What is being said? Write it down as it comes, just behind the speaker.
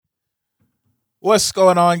What's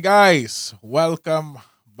going on, guys? Welcome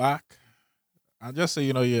back. And just so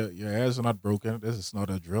you know, your ears are not broken. This is not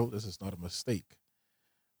a drill. This is not a mistake.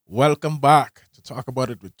 Welcome back to talk about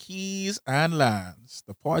it with Keys and Lance,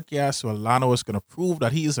 the podcast where Lano is going to prove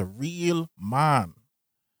that he is a real man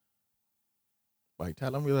by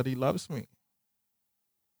telling me that he loves me.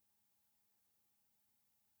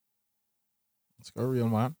 Let's go, real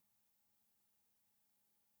man.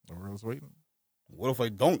 The world's waiting. What if I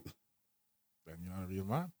don't? Then you're not a real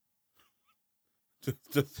man.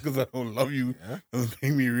 Just because I don't love you Yeah, doesn't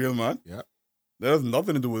make me a real man. yeah. That has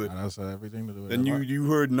nothing to do with it. And that's everything to do with Then it. you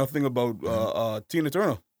heard nothing about Tina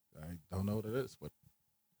Turner. I don't know what it is, but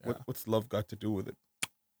yeah, What's love got to do with it?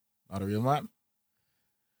 not a real man.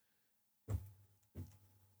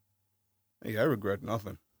 Hey, I regret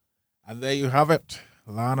nothing. And there you have it.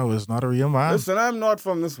 Lano is not a real man. Listen, I'm not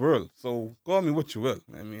from this world, so call me what you will.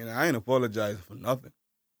 I mean, I ain't apologizing for nothing.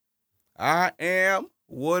 I am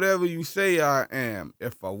whatever you say I am.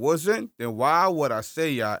 If I wasn't, then why would I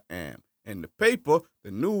say I am? In the paper,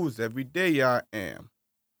 the news every day I am.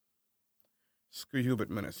 Screw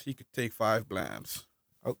Hubert Minutes. He could take 5 blams.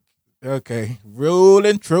 Okay,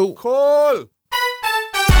 rolling true. Call! We're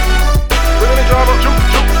gonna drama, choop,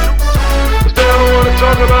 choop, choop. Cause they don't wanna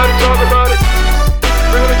talk about it, talk about it.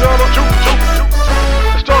 We're gonna drama, choop, choop, choop,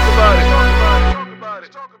 choop. Let's talk about it, talk about it, talk about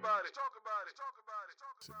it, talk about it, talk about it, talk about it,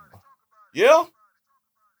 talk about it. Yeah?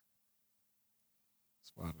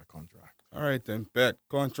 It's part of the contract. All right, then. Bet.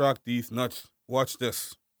 Contract these nuts. Watch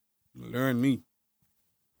this. Learn me.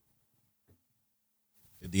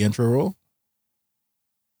 Did the intro roll?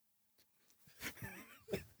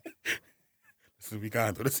 This is we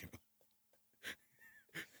can't do this.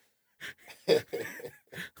 This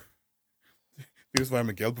is why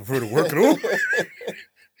Miguel prefer to work at home.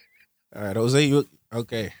 All right, Jose, you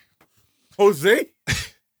okay? Jose?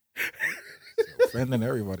 Offending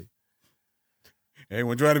everybody. Hey,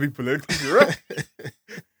 we're trying to be politically correct.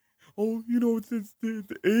 Oh, you know, it's the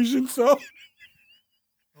Asian song.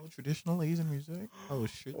 Oh, traditional Asian music. Oh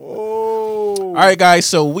shit. Oh. All right, guys.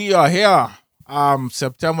 So we are here.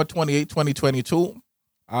 September 28, 2022.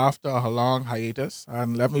 After a long hiatus,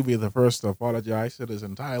 and let me be the first to apologize. It is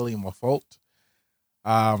entirely my fault.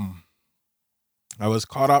 I was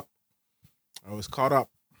caught up.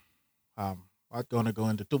 Not going to go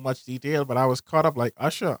into too much detail, but I was caught up like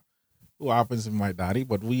Usher, who happens to be my daddy,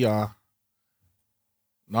 but we are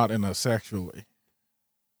not in a sexual way.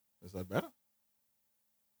 Is that better?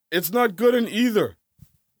 It's not good in either.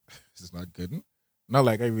 This is not good. Not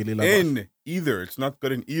like I really love Usher. In either. It's not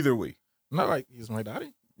good in either way. Not like he's my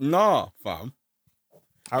daddy. Nah, fam.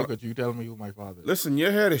 How could you tell me who my father is? Listen,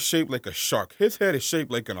 your head is shaped like a shark. His head is shaped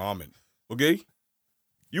like an almond. Okay?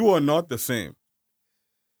 You are not the same.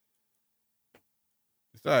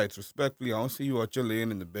 Besides, respectfully, I don't see you out your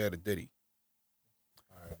laying in the bed of Diddy.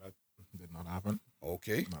 All right, that did not happen.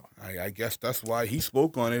 Okay. No. I guess that's why he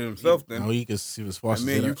spoke on it himself then. No, he was I forced to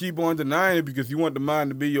mean, say you that. keep on denying it because you want the man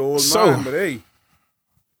to be your old So- man, but hey,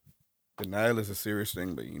 denial is a serious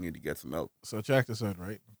thing, but you need to get some help. So check this out,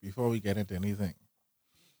 right? Before we get into anything.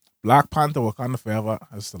 Black Panther Wakanda Forever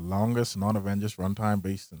is the longest non-Avengers runtime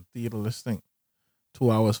based in theater listing.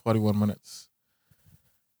 2 hours, 41 minutes.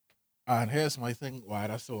 And here's my thing why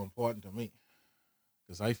that's so important to me.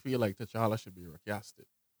 Because I feel like T'Challa should be recasted.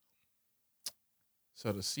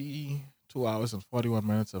 So to see 2 hours and 41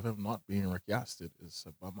 minutes of him not being recasted is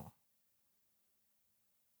a bummer.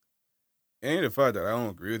 And the fact that I don't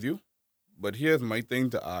agree with you, but here's my thing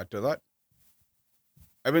to add to that.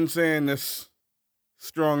 I've been saying this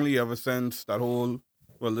strongly ever since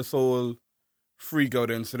this whole freak out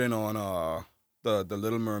incident on the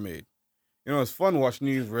Little Mermaid. You know, it's fun watching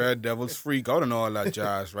these red devils freak out and all that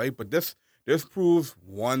jazz, right? But this proves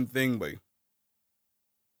one thing, boy.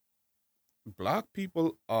 Black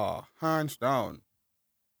people are hands down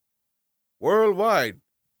worldwide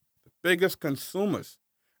the biggest consumers.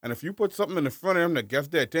 And if you put something in the front of them that gets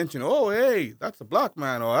their attention, oh, hey, that's a black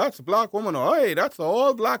man, or that's a black woman, or hey, that's an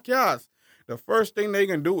all black cast, the first thing they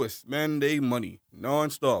can do is spend their money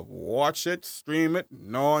nonstop. Watch it, stream it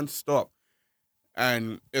nonstop.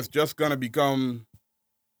 And it's just going to become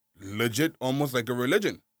legit, almost like a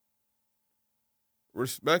religion.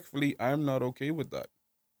 Respectfully, I'm not okay with that.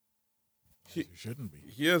 You shouldn't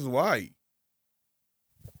be. Here's why.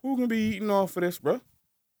 Who gonna be eating off of this, bro?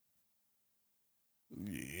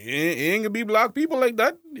 It ain't gonna be black people like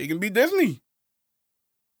that. It can be Disney.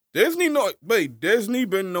 Disney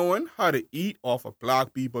been knowing how to eat off of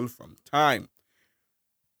black people from time.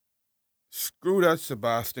 Screw that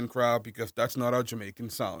Sebastian crowd because that's not how Jamaican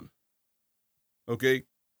sound. Okay?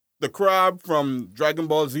 the crab from Dragon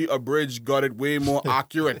Ball Z Abridged got it way more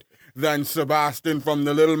accurate than Sebastian from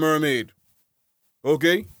The Little Mermaid.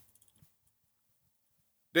 Okay?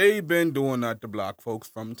 They been doing that to black folks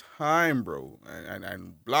from time, bro.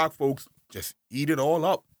 And black folks just eat it all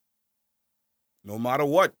up. No matter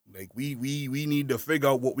what. Like, we need to figure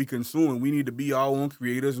out what we consume, and we need to be our own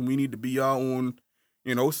creators, and we need to be our own,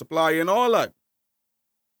 supplier and all that.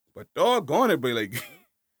 But doggone it, but like,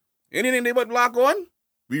 anything they put black on,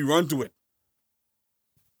 we run to it.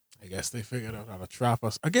 I guess they figured out how to trap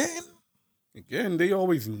us again. Again, they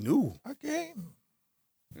always knew. Again.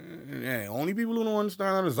 Yeah, only people who don't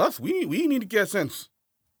understand that is us. We need to get sense.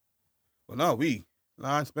 But no,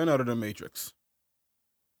 line spin out of the matrix.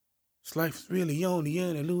 This life's really only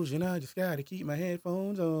an illusion. I just gotta keep my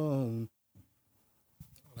headphones on.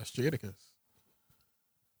 That's Jadakiss.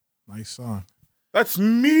 Nice song. That's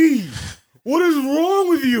me. What is wrong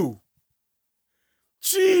with you?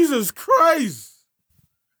 Jesus Christ.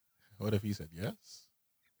 What if he said yes?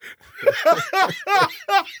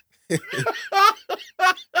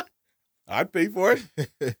 I'd pay for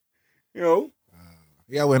it.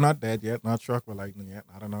 Yeah, we're not dead yet. Not struck with lightning yet.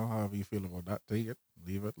 I don't know. However you feel about that, take it,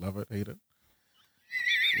 leave it, love it, hate it.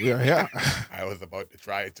 We are here. I was about to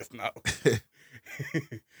try it just now.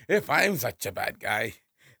 If I'm such a bad guy,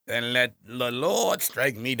 then let the Lord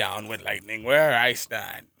strike me down with lightning where I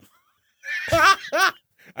stand.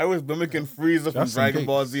 I was mimicking Frieza from Dragon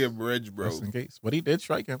Ball Z Abridged, bro. Just in case. But he did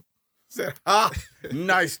strike him. Said,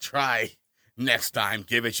 nice try. Next time,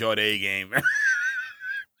 give it your day game.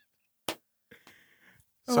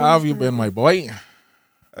 So how have you been, my boy?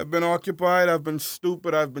 I've been occupied. I've been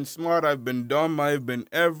stupid. I've been smart. I've been dumb. I've been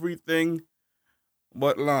everything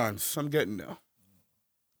but Lance. I'm getting there.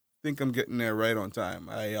 Think I'm getting there right on time.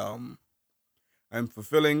 I'm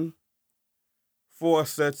fulfilling 4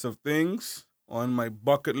 sets of things on my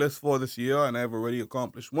bucket list for this year, and I've already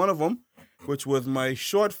accomplished one of them, which was my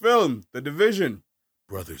short film, The Division,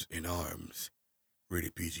 Brothers in Arms,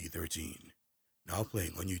 rated PG-13, now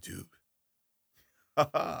playing on YouTube.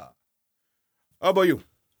 How about you?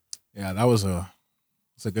 Yeah, that was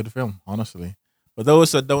it's a good film, honestly. For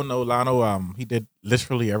those that don't know, Lano, he did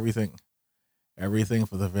literally everything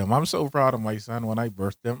for the film. I'm so proud of my son. When I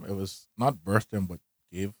birthed him, it was not birthed him, but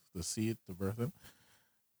gave the seed to birth him.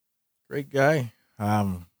 Great guy.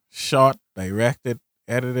 Shot, directed,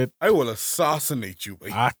 edited. I will assassinate you,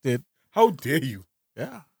 baby. Acted. How dare you?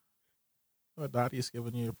 Yeah. Well, Daddy's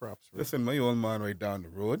giving you your props, bro. Listen, my old man right down the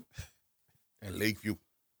road at Lakeview.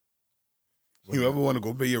 You ever want to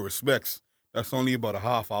go pay your respects? That's only about a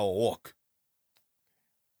half-hour walk.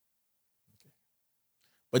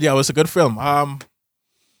 But yeah, it was a good film. I've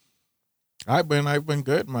been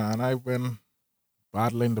good, man. I've been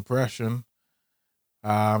battling depression.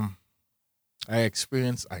 I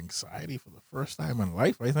experienced anxiety for the first time in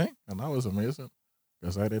life, I think, and that was amazing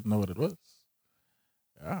because I didn't know what it was.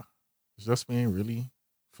 Yeah, it's just being really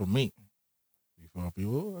for me. Before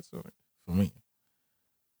people, that's all right. For me,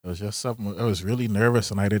 it was just something. I was really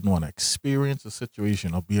nervous, and I didn't want to experience a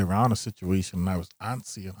situation or be around a situation. And I was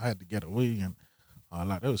antsy, and I had to get away, and all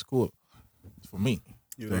that. It was cool for me.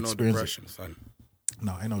 You don't know depression, son.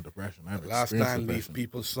 No, I know depression. The last time these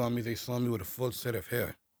people saw me, they saw me with a full set of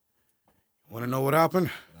hair. You want to know what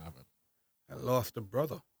happened? I lost a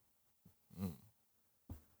brother. When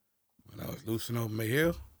I was loosening up my hair,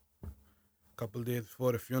 a couple of days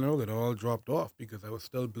before the funeral, it all dropped off because I was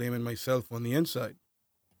still blaming myself on the inside.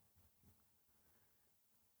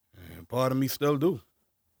 And part of me still do.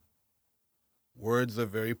 Words are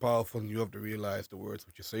very powerful, and you have to realize the words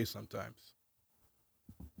what you say sometimes.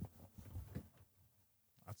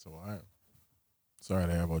 That's all right. Sorry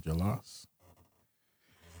to hear about your loss.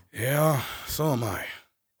 Yeah, so am I.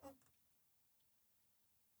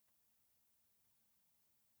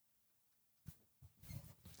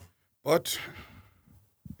 But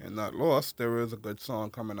in that loss, there is a good song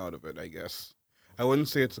coming out of it, I guess. I wouldn't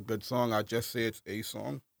say it's a good song. I'd just say it's a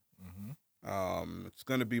song. Mm-hmm. It's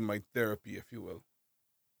going to be my therapy, if you will.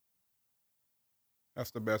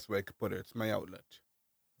 That's the best way I could put it. It's my outlet.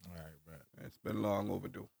 All right, bet. It's been long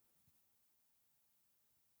overdue.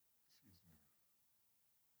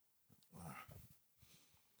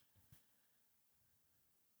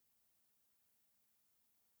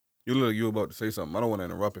 You look like you were about to say something. I don't want to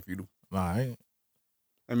interrupt if you do. Nah, I ain't.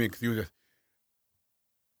 I mean, because you just...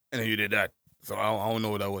 And then you did that. So I don't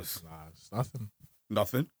know what that was. Nah, it's nothing.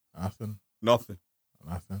 Nothing? Nothing. Nothing.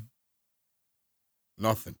 Nothing.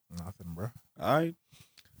 Nothing. Nothing, bro. All right.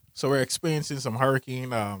 So we're experiencing some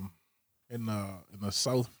hurricane in the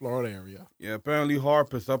South Florida area. Yeah, apparently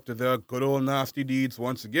Harp is up to their good old nasty deeds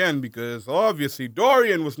once again because obviously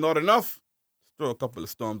Dorian was not enough. Let's throw a couple of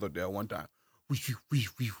storms out there one time.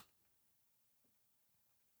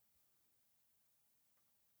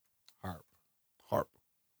 Harp. Harp.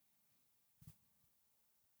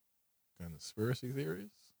 Conspiracy theories?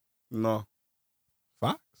 No.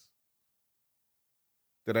 Fox?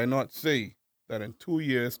 Did I not say that in 2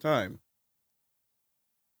 years' time,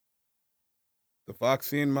 the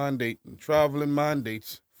vaccine mandate and traveling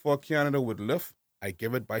mandates for Canada would lift? I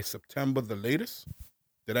give it by September the latest.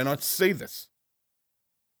 Did I not say this?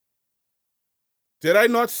 Did I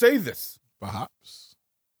not say this? Perhaps.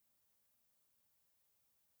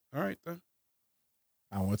 All right, then.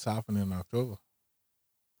 And what's happening in October?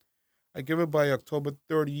 I give it by October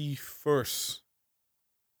 31st.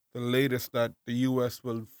 The latest that the U.S.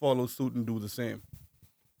 will follow suit and do the same.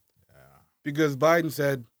 Yeah. Because Biden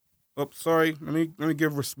said, sorry, let me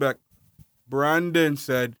give respect. Brandon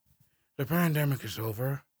said, the pandemic is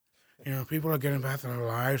over. You know, people are getting back to their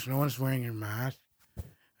lives. No one's wearing a mask.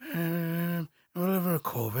 And whatever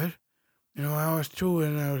COVID. You know, I was 2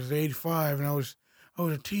 and I was 85 and I was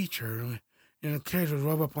a teacher. And, you know, kids would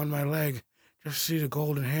rub up on my leg just to see the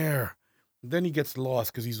golden hair. Then he gets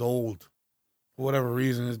lost because he's old. For whatever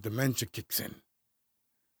reason, his dementia kicks in.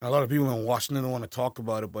 A lot of people in Washington don't want to talk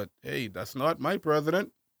about it, but hey, that's not my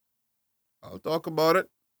president. I'll talk about it.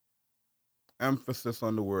 Emphasis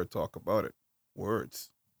on the word talk about it. Words.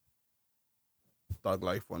 Thug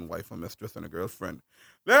life, one wife, a mistress, and a girlfriend.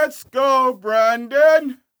 Let's go,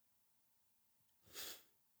 Brandon.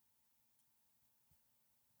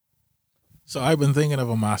 So I've been thinking of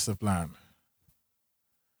a master plan.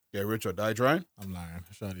 Get rich or die trying? I'm lying.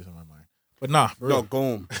 Shawty's on my mind. But nah, for No, real. go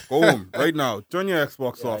home. Go home right now. Turn your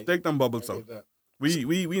Xbox Yeah, off. Take them bubbles I out. get that.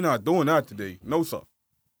 We not doing that today. No, sir.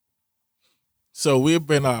 So we've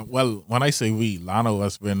been, when I say we, Lano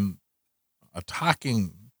has been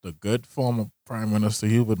attacking the good former Prime Minister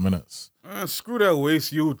Hubert Minnis. Screw that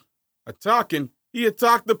waste youth. Attacking. He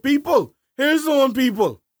attacked the people. His own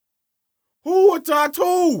people. Who attacked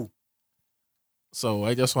who? So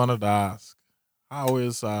I just wanted to ask, how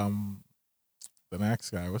is the next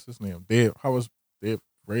guy? What's his name? Dave. How was Dave?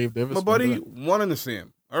 Brave Davis? My buddy, one and the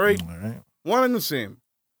same. All right? All right. One and the same.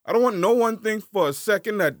 I don't want no one think for a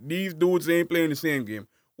second that these dudes ain't playing the same game.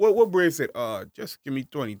 What Brave said, just give me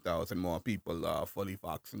 20,000 more people fully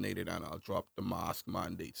vaccinated and I'll drop the mask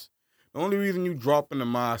mandates. The only reason you dropping the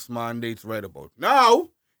mask mandates right about now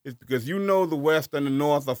is because you know the West and the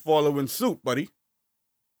North are following suit, buddy.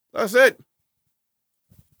 That's it.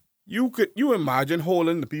 You imagine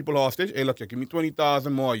holding the people hostage. Hey, look, you give me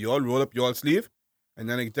 20,000 more. Y'all roll up your sleeve, and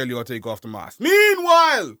then they can tell you I'll take off the mask.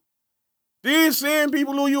 Meanwhile, these same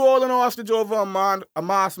people who you holding hostage over a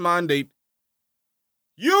mask mandate,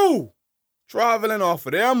 you traveling off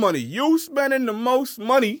of their money. You spending the most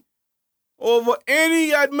money over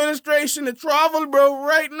any administration to travel, bro,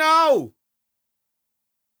 right now.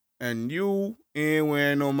 And you ain't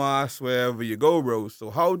wearing no mask wherever you go, bro. So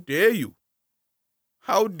how dare you?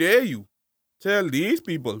 How dare you tell these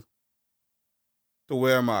people to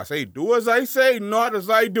wear a mask? Hey, do as I say, not as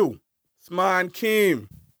I do. This man came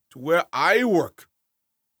to where I work,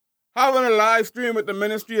 having a live stream with the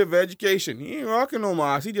Ministry of Education. He ain't rocking no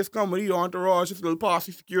mask. He just come with his entourage, his little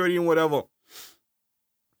posse security and whatever.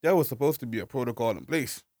 There was supposed to be a protocol in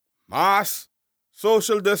place. Mask,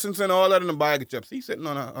 social distancing, all that in the bag of chips. He's sitting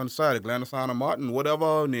on the side of Glennis Anna Martin,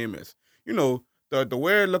 whatever her name is. You know, the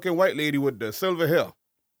weird-looking white lady with the silver hair.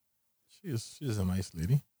 She's a nice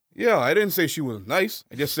lady. Yeah, I didn't say she was nice.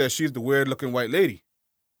 I just said she's the weird-looking white lady.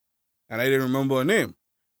 And I didn't remember her name.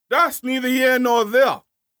 That's neither here nor there.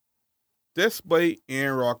 This boy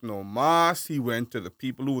ain't rock no mask. He went to the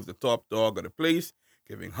people who was the top dog of the place,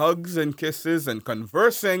 giving hugs and kisses and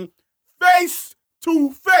conversing face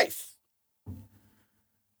to face.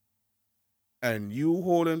 And you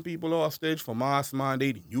holding people hostage for mask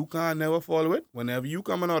mandate, you can't never follow it. Whenever you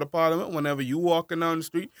coming out of Parliament, whenever you walking down the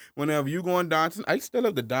street, whenever you going dancing, I still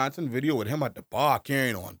have the dancing video with him at the bar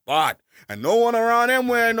carrying on pot. And no one around him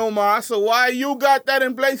wearing no mask, so why you got that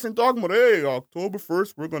in place and talking about, hey, October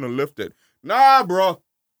 1st, we're going to lift it. Nah, bro.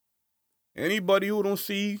 Anybody who don't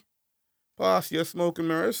see past your smoking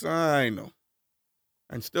mirrors, I know.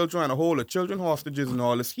 And still trying to hold the children hostages in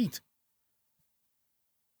all this heat.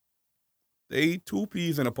 They 2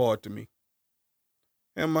 peas in a pod to me.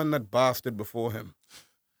 Him and that bastard before him.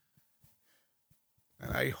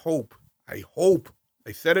 And I hope, I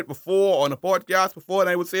said it before on the podcast before and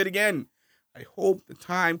I would say it again. I hope the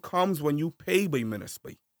time comes when you pay by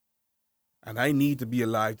ministry. And I need to be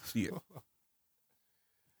alive to see it.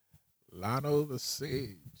 Lano the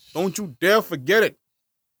Sage. Don't you dare forget it.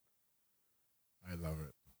 I love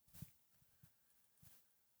it.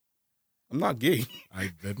 I'm not gay.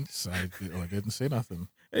 I didn't say nothing.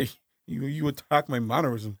 Hey, you attack my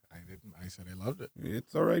mannerism. I didn't. I said I loved it.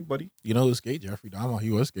 It's all right, buddy. You know who's gay? Jeffrey Dahmer. He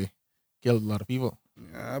was gay. Killed a lot of people.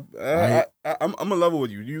 I'm a level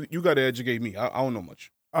with you. You got to educate me. I don't know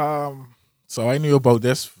much. So I knew about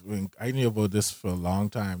this. I knew about this for a long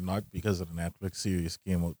time, not because of the Netflix series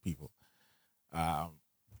came out. People,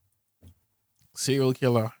 serial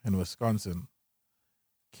killer in Wisconsin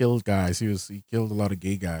killed guys. He killed a lot of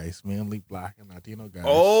gay guys, mainly black and Latino guys.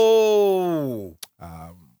 Oh,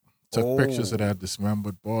 took pictures of their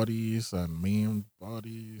dismembered bodies and maimed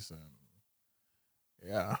bodies, and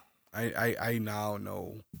yeah. I now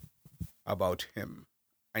know about him.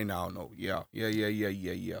 I now know. Yeah.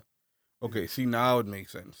 Okay, see, now it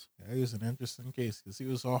makes sense. Yeah, he was an interesting case because he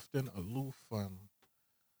was often aloof and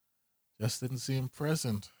just didn't seem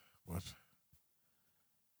present. But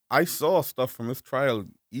I saw stuff from his trial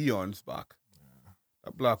eons back. Yeah.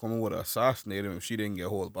 That black woman would have assassinated him if she didn't get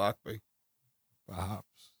hold back, babe.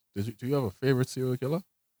 Perhaps. Do you have a favorite serial killer?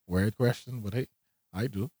 Weird question, but hey, I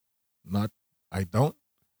do. I don't,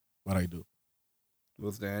 but I do.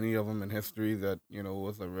 Was there any of them in history that,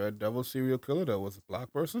 was a Red Devil serial killer that was a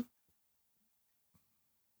black person?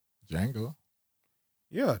 Django.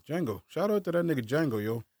 Yeah, Django. Shout out to that nigga Django,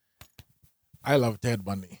 yo. I love Ted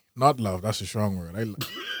Bundy. Not love, that's a strong word.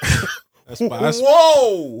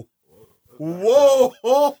 Whoa!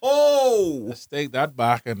 Let's take that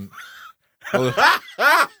back and we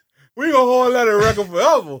gonna hold that in record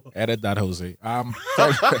forever. Edit that, Jose.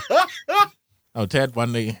 Ted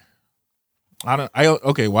Bundy.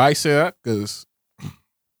 Okay, why I say that? Because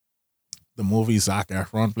the movie Zac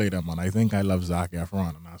Efron played him, and I think I love Zac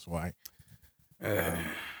Efron, and that's why.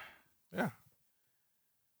 Yeah.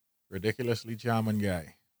 Ridiculously charming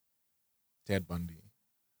guy. Ted Bundy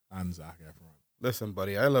and Zac Efron. Listen,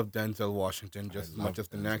 buddy, I love Denzel Washington just as much as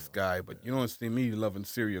the next guy, but you don't see me loving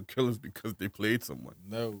serial killers because they played someone.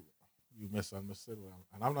 No, you misunderstood.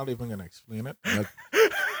 And I'm not even going to explain it. But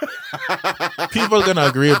people are going to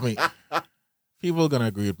agree with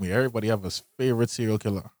me. Everybody have his favorite serial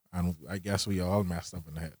killer. And I guess we all messed up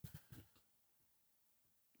in the head.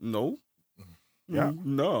 No. Yeah.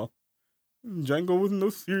 No. Django wasn't no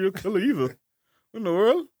serial killer either. What in the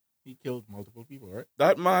world? He killed multiple people, right?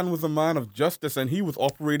 That man was a man of justice, and he was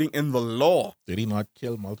operating in the law. Did he not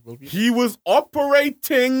kill multiple people? He was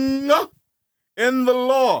operating in the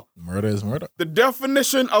law. Murder is murder. The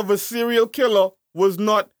definition of a serial killer was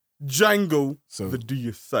not Django. So the D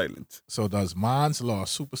is silent. So does man's law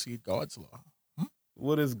supersede God's law?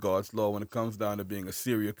 What is God's law when it comes down to being a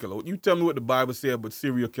serial killer? You tell me what the Bible says about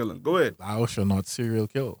serial killing. Go ahead. Thou shalt not serial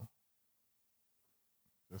kill.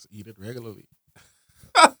 Just eat it regularly.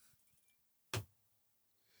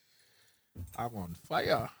 I'm on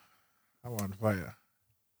fire. Not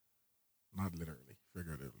literally,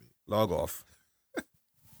 figuratively. Log off.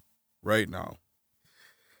 Right now.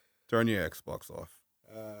 Turn your Xbox off.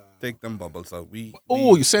 Take them bubbles out.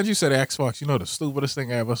 You said Xbox. You know the stupidest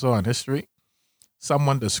thing I ever saw in history?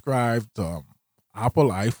 Someone described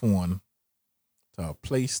Apple iPhone to a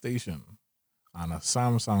PlayStation and a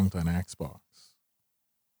Samsung to an Xbox.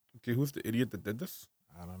 Okay, who's the idiot that did this?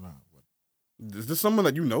 I don't know. Is this someone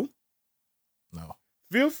that you know? No.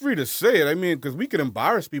 Feel free to say it. I mean, because we could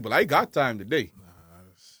embarrass people. I got time today.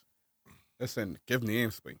 Listen, give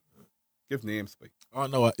names, Spike. Oh,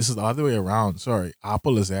 no, this is the other way around. Sorry.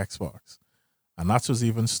 Apple is Xbox. And that's what's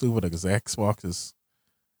even stupider because Xbox is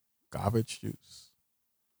garbage juice.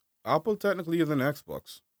 Apple technically is an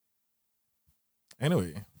Xbox.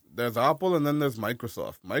 Anyway. There's Apple and then there's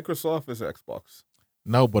Microsoft. Microsoft is Xbox.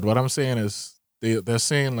 No, but what I'm saying is they're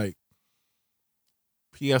saying like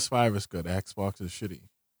PS5 is good, Xbox is shitty.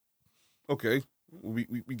 Okay, we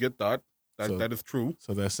get that. That is true.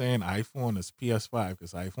 So they're saying iPhone is PS5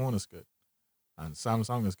 because iPhone is good, and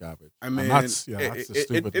Samsung is garbage. I mean, that's the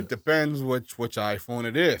stupid. It depends which iPhone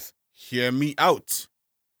it is. Hear me out.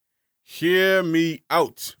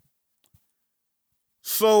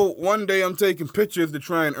 So one day I'm taking pictures to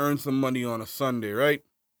try and earn some money on a Sunday, right?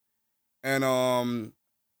 And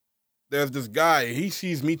there's this guy. He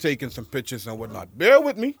sees me taking some pictures and whatnot. Bear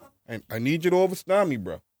with me. I need you to understand me,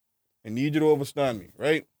 bro. I need you to understand me,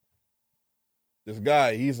 right? This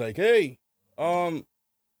guy, he's like, hey,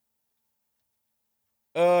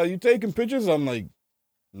 you taking pictures? I'm like,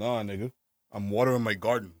 nah, nigga. I'm watering my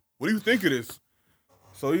garden. What do you think it is?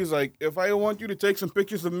 So he's like, if I want you to take some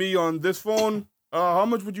pictures of me on this phone, how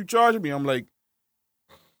much would you charge me? I'm like,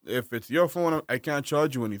 if it's your phone, I can't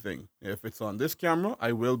charge you anything. If it's on this camera,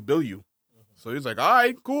 I will bill you. So he's like, all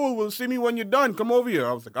right, cool. We'll see me when you're done. Come over here.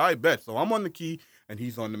 I was like, I bet. So I'm on the key and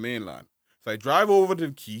he's on the main line. So I drive over to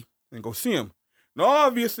the key and go see him. Now,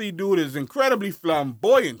 obviously, dude is incredibly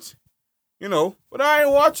flamboyant, but I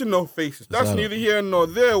ain't watching no faces. That's that neither here nor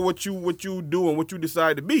there what you do and what you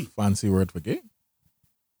decide to be. Fancy word for gay?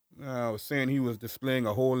 I was saying he was displaying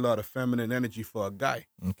a whole lot of feminine energy for a guy.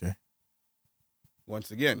 Okay.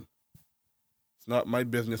 Once again, it's not my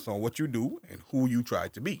business on what you do and who you try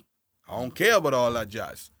to be. I don't care about all that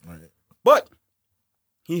jazz. Right. But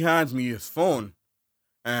he hands me his phone,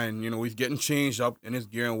 and, he's getting changed up in his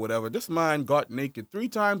gear and whatever. This man got naked 3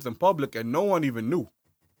 times in public, and no one even knew.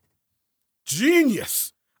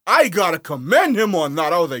 Genius. I got to commend him on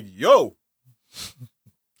that. I was like, yo.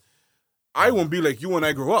 I won't be like you when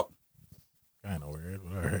I grow up. Kind of weird,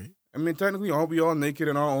 but all right. I mean, technically, aren't we all naked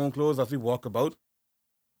in our own clothes as we walk about?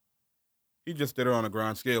 He just did it on a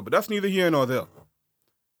grand scale, but that's neither here nor there.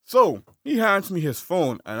 So, he hands me his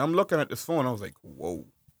phone, and I'm looking at this phone. I was like, whoa.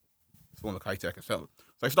 This phone look high-tech as hell.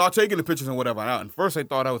 So I started taking the pictures and whatever. And first, I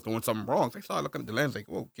thought I was doing something wrong. So I started looking at the lens like,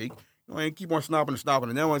 okay. I keep on snapping.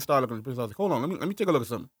 And then when I started looking at the pictures, I was like, hold on, let me take a look at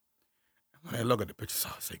something. And when I look at the pictures,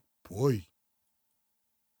 I was like, boy.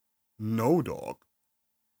 No, dog.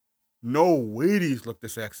 No way these look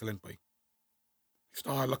this excellent, boy. I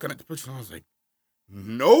started looking at the pictures, and I was like,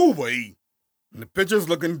 no way. And the picture's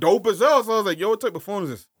looking dope as hell. So I was like, yo, what type of phone is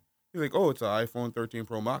this? He's like, oh, it's an iPhone 13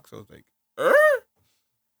 Pro Max. I was like,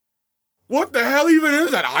 what the hell even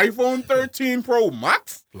is that? iPhone 13 Pro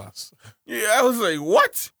Max? Plus. Yeah, I was like,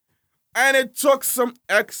 what? And it took some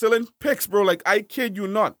excellent pics, bro. Like, I kid you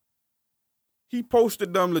not. He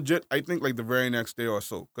posted them legit, I think, like the very next day or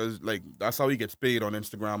so. Because, like, that's how he gets paid on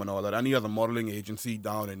Instagram and all that. And he has a modeling agency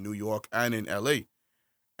down in New York and in LA.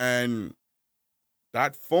 And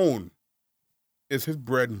that phone is his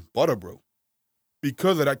bread and butter, bro.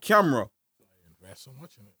 Because of that camera. I invest so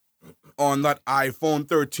much in it. On that iPhone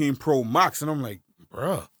 13 Pro Max. And I'm like,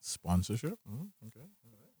 bruh. Sponsorship? Okay.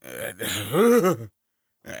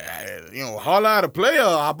 Holla at a player,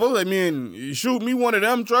 Apple. I mean, you shoot me one of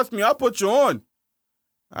them, trust me, I'll put you on.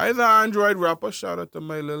 I'm an Android rapper. Shout out to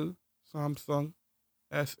my little Samsung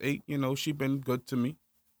S8. She been good to me.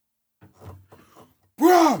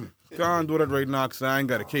 Brum! Can't do that right now because I ain't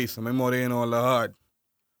got a case. I'm more than all the hard.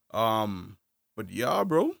 But yeah,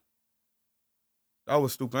 bro. That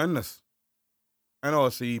was stupendous. And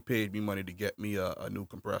also, he paid me money to get me a new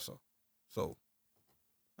compressor. So,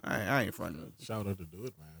 I ain't fronting. Shout out to do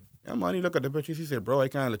it, man. Yeah, man, he looked at the pictures. He said, bro, I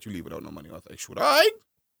can't let you leave without no money. I was like, shoot, all right.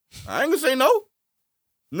 I ain't gonna say no.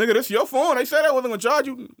 Nigga, this your phone. I said I wasn't gonna charge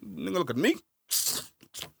you. Nigga, look at me.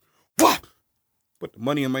 What? Put the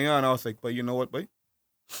money in my hand. I was like, but you know what, boy?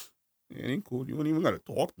 It ain't cool. You don't even gotta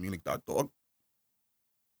talk to me like that, dog.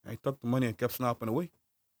 I took the money and kept snapping away.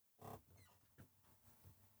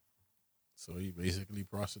 So he basically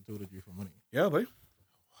prostituted you for money. Yeah, boy.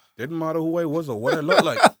 Didn't matter who I was or what I looked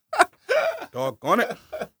like. Doggone it.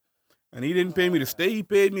 And he didn't pay me to stay. He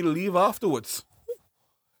paid me to leave afterwards.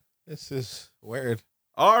 This is weird.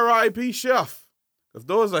 R.I.P. Chef. Because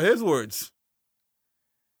those are his words.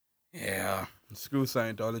 Yeah. Screw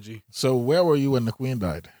Scientology. So where were you when the Queen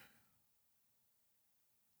died?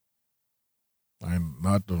 I'm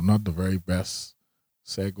not the very best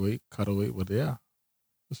segue, cutaway, but yeah.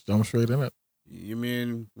 Just jump straight in it. You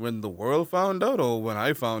mean when the world found out or when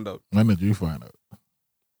I found out? When did you find out?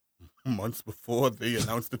 Months before they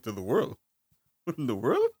announced it to the world. In the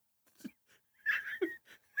world?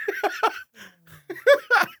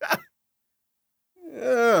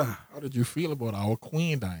 Yeah. How did you feel about our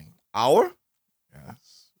Queen dying? Our?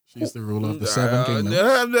 Yes. She's the ruler of the 7 kingdoms.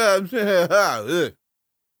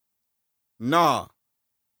 Nah.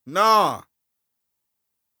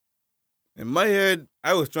 In my head,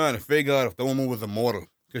 I was trying to figure out if the woman was immortal.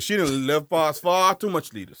 Because she didn't live past far too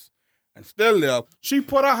much leaders. And still there, she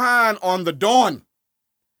put her hand on the dawn.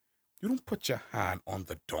 You don't put your hand on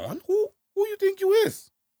the dawn? Who you think you is?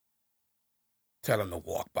 Tell him to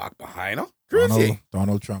walk back behind her. Crazy.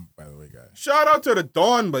 Donald Trump, by the way, guys. Shout out to the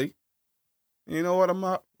dawn, boy. You know what I'm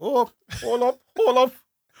at? Oh, hold up.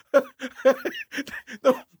 The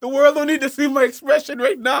world don't need to see my expression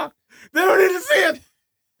right now. They don't need to see it.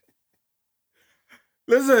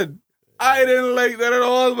 Listen, I didn't like that at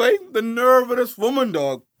all, mate. The nerve of this woman,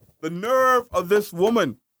 dog. The nerve of this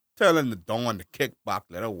woman telling the dawn to kick back,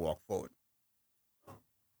 let her walk forward.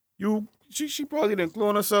 She probably didn't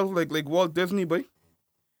clone herself like Walt Disney, boy,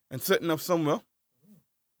 and sitting up somewhere.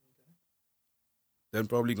 Then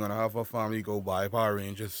probably gonna have her family go buy Power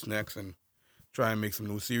Rangers next and try and make some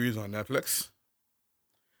new series on Netflix.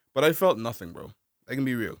 But I felt nothing, bro. I can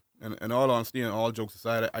be real. And in all honesty and all jokes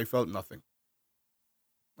aside, I felt nothing.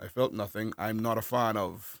 I felt nothing. I'm not a fan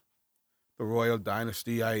of the royal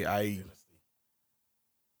dynasty. I'm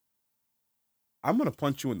gonna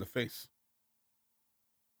punch you in the face.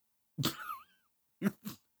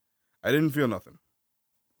 I didn't feel nothing.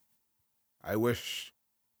 I wish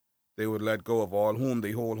they would let go of all whom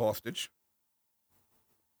they hold hostage.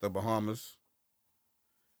 The Bahamas.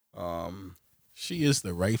 She is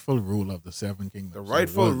the rightful ruler of the Seven Kingdoms. The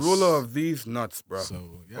rightful ruler of these nuts, bro.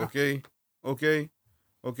 So, yeah.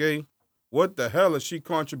 Okay. What the hell has she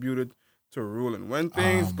contributed to ruling? When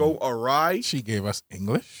things go awry, She gave us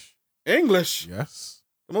English. English, Yes.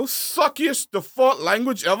 the most suckiest default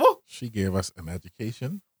language ever. She gave us an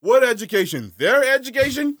education. What education? Their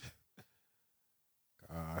education?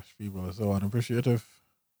 Gosh, people are so unappreciative.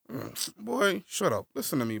 Boy, shut up.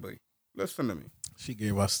 Listen to me, boy. Listen to me. She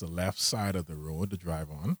gave us the left side of the road to drive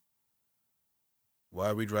on. Why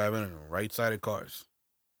are we driving in right-sided cars?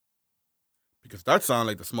 Because that sounds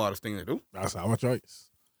like the smartest thing to do. That's our choice.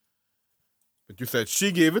 But you said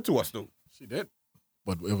she gave it to us, though. She did.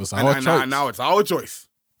 But it was our choice Now it's our choice.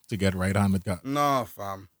 to get right-handed gun. Nah,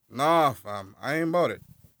 fam. I ain't about it.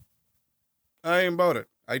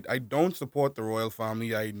 I don't support the royal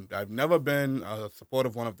family. I've never been a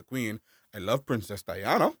supportive one of the Queen. I love Princess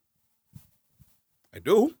Diana. I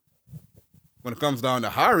do. When it comes down to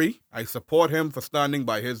Harry, I support him for standing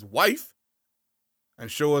by his wife and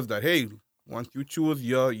show us that, hey, once you choose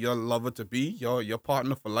your lover to be, your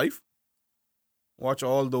partner for life, watch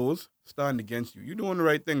all those stand against you. You're doing the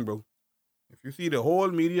right thing, bro. If you see the whole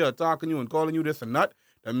media attacking you and calling you this and that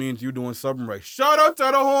means you're doing something right. Shout out to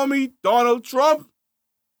the homie, Donald Trump.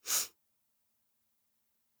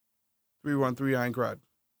 313, I ain't cried.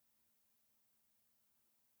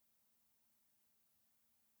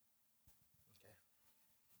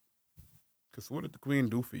 Because what did the Queen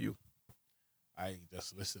do for you? I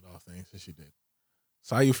just listed all things that she did.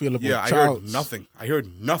 So how you feel about Yeah, Charles? I heard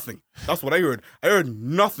nothing. That's what I heard. I heard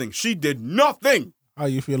nothing. She did nothing How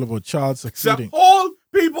you feel about Charles except succeeding? hold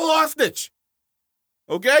people hostage.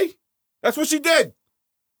 Okay? That's what she did.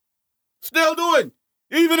 Still doing.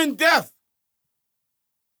 Even in death.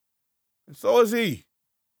 And so is he.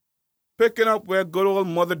 Picking up where good old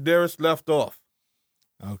Mother Dearest left off.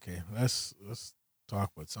 Okay, let's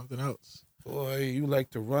talk about something else. Boy, you like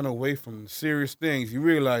to run away from serious things. You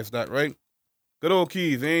realize that, right? Good old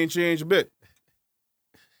Keys, they ain't changed a bit.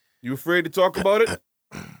 You afraid to talk about it?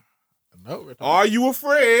 No, Are you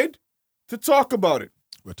afraid to talk about it?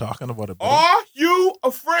 we're talking about it. Are you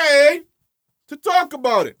afraid to talk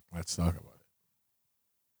about it? Let's talk about it.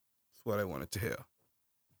 That's what I wanted to hear.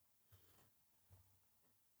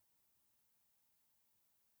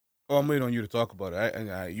 Oh, I'm waiting on you to talk about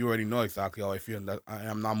it. You already know exactly how I feel. That I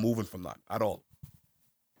am not moving from that at all.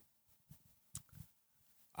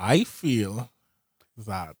 I feel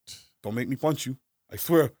that Don't make me punch you. I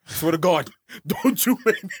swear to God, don't you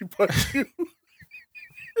make me punch you.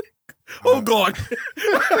 Oh, God.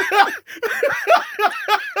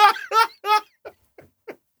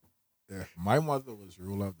 if my mother was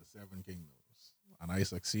ruler of the Seven Kingdoms and I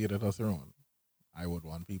succeeded her throne, I would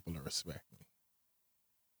want people to respect me.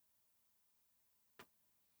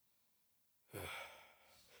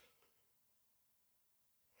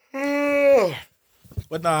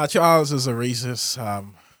 But nah, Charles is a racist,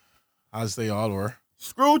 as they all were.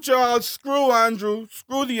 Screw Charles, screw Andrew,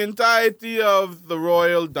 screw the entirety of the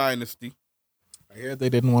royal dynasty. I heard they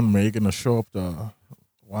didn't want Meghan to show up to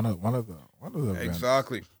one of the events.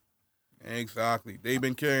 Exactly. They've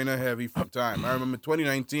been carrying her heavy from time. I remember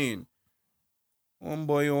 2019.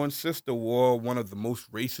 Homeboy own sister wore one of the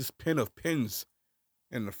most racist pin of pins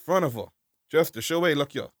in the front of her. Just to show, hey,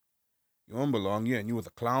 look, you don't belong here, and you was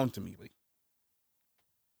a clown to me, babe.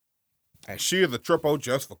 And she is a trip out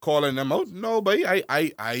just for calling them out. No, babe,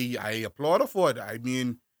 I applaud her for it. I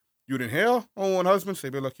mean, you didn't hear her own husband say,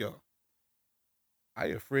 babe, look, yo, I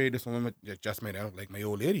afraid this woman just made out like my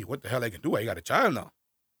old lady. What the hell I can do? I got a child now.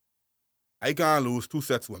 I can't lose 2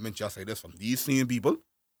 sets of women just like this from these same people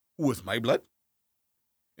who is my blood.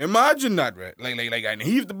 Imagine that, right? Like, and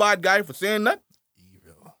he's the bad guy for saying that.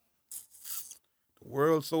 Evil. The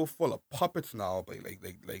world's so full of puppets now, but like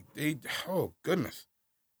they, oh goodness,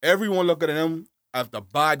 everyone look at him as the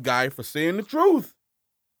bad guy for saying the truth.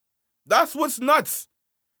 That's what's nuts.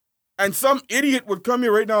 And some idiot would come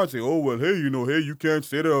here right now and say, "Oh well, hey, you can't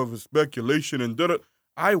say that of speculation and da."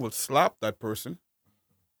 I will slap that person.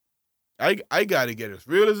 I gotta get as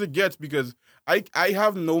real as it gets because I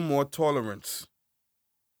have no more tolerance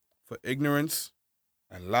for ignorance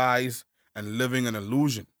and lies and living an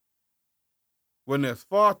illusion. when there's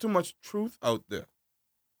far too much truth out there,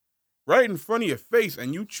 right in front of your face,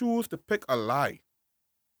 and you choose to pick a lie.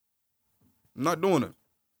 I'm not doing it.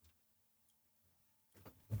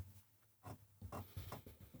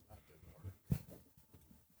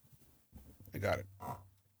 I got it.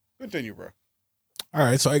 Continue, bro. All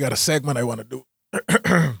right, so I got a segment I want to do.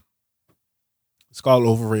 It's called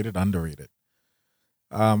Overrated, Underrated.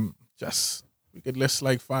 Just we could list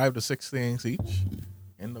like 5 to 6 things each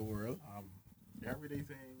in the world, everyday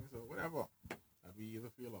things or whatever that we either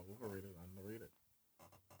feel are overrated or underrated.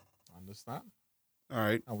 Understand? All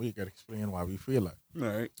right. And we could explain why we feel it. All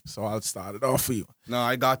right. So I'll start it off for you. No,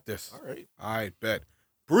 I got this. All right. I bet.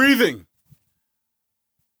 Breathing.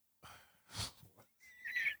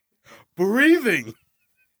 Breathing.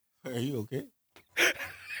 Are you okay?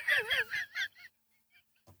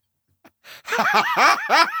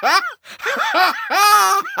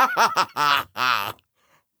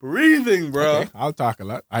 Breathing, bro. Okay, I'll talk a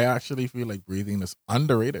lot. I actually feel like breathing is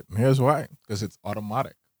underrated. And here's why. Because it's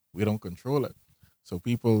automatic. We don't control it. So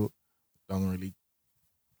people don't really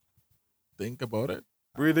think about it.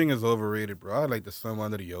 Breathing is overrated, bro. I like to swim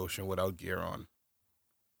under the ocean without gear on.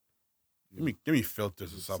 Give me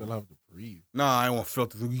filters or You something. still have to breathe. Nah, I want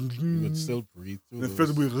filters. You would still breathe through The those.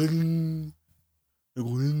 filter be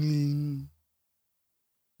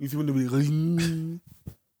you see when they be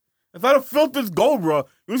If I the filters go, bro.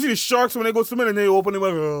 You see the sharks when they go swimming and they open them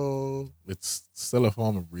like, oh. It's still a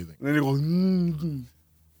form of breathing. And then they go,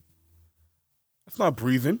 That's not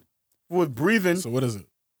breathing. With breathing, So what is it?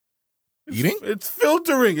 Eating? It's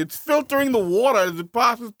filtering. It's filtering the water as it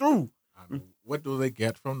passes through. What do they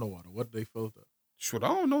get from the water? What do they filter? Shit, I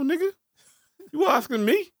don't know, nigga. You asking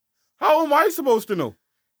me? How am I supposed to know?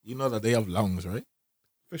 You know that they have lungs, right?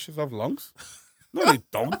 Fishes have lungs? No, they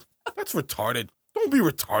don't. That's retarded. Don't be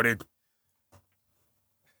retarded.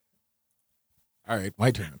 All right,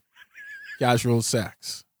 my turn. Casual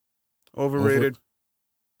sex. Overrated.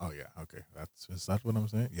 Oh yeah, okay. Is that what I'm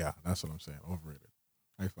saying? Yeah, that's what I'm saying. Overrated.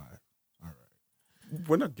 High five. All right.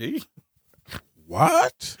 We're not gay.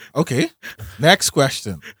 What? Okay. Next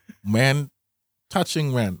question. Men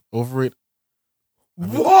touching men. Overrated.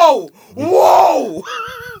 Whoa! Whoa!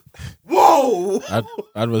 Whoa!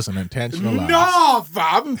 That was an intentional ask. No,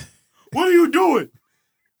 fam. What are you doing?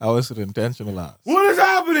 That was an intentional ask. What is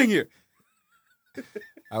happening here?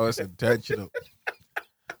 That was intentional.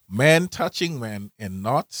 Men touching men in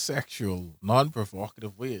not sexual,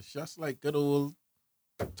 non-provocative ways. Just like good old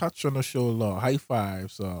touch on the shoulder, high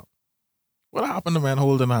fives. What happened to men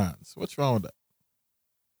holding hands? What's wrong with that?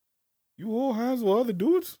 You hold hands with other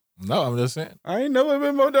dudes? No, I'm just saying. I ain't never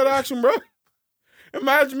been about that action, bro.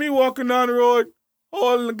 Imagine me walking down the road,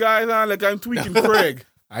 holding the guy's hand like I'm tweaking Craig.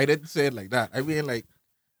 I didn't say it like that. I mean like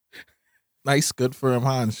nice, good firm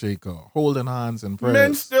handshake or holding hands and prayers.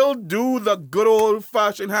 Men still do the good old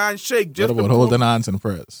fashioned handshake. What Just about to holding hands and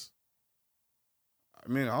prayers? I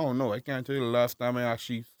mean, I don't know. I can't tell you the last time I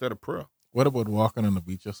actually said a prayer. What about walking on the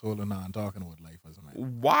beach just holding on, talking about life as a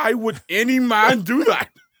man? Why would any man do that?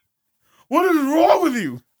 What is wrong with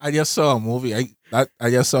you? I just saw a movie. I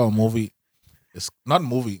just saw a movie. It's not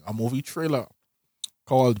a movie trailer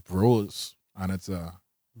called Bros, and it's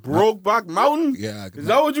Brokeback Mountain? yeah. Is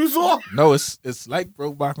that what you saw? No, it's like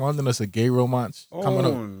Brokeback Mountain. It's a gay romance coming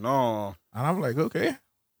up, Oh, no. and I'm like, okay,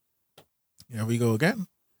 here we go again.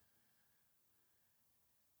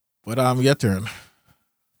 But your turn.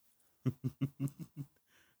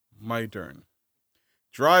 My turn.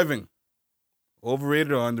 Driving.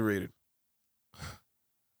 Overrated or underrated?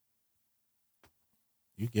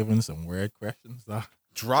 You giving some weird questions, though.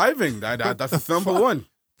 Driving. That's a simple one.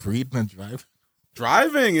 Breathing and driving.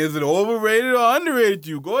 Driving. Is it overrated or underrated to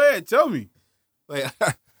you? Go ahead. Tell me. Like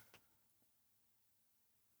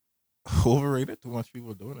overrated. Too much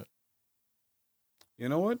people doing it. You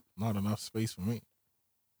know what? Not enough space for me.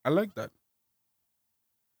 I like that.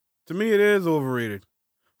 To me, it is overrated.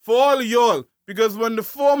 For all of y'all, because when the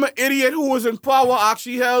former idiot who was in power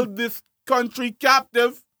actually held this country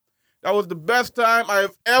captive, that was the best time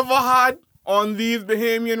I've ever had on these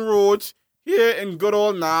Bahamian roads here in good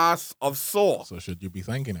old Nass of Saw. So should you be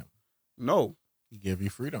thanking him? No, He gave you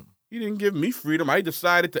freedom. he didn't give me freedom. I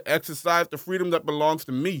decided to exercise the freedom that belongs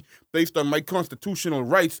to me based on my constitutional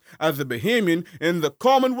rights as a Bahamian in the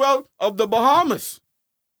Commonwealth of the Bahamas.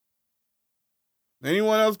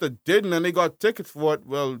 Anyone else that didn't and they got tickets for it,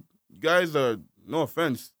 well, you guys are, no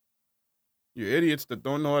offense, you're idiots that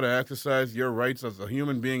don't know how to exercise your rights as a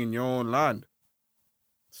human being in your own land.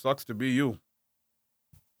 Sucks to be you.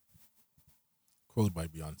 Quote by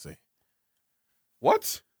Beyonce.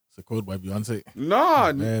 What? It's a quote by Beyonce.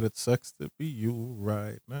 Nah. Man, it sucks to be you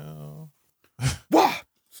right now.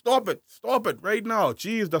 Stop it. Stop it right now.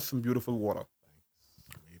 Jeez, that's some beautiful water.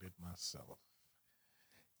 Made it myself.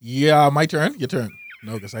 Yeah, my turn. Your turn.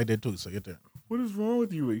 No, because I did too. So your turn. What is wrong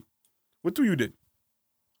with you, eh? What do you did?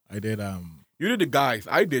 I did. You did the guys.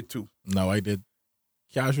 I did too. No, I did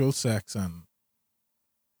casual sex and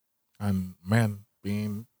men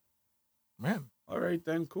being men. All right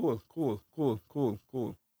then. Cool.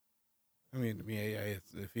 I mean, I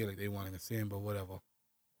feel like they wanted the same, but whatever.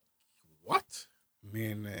 What?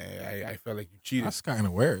 Man, I felt like you cheated. That's kind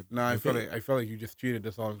of weird. No, I felt like you just cheated.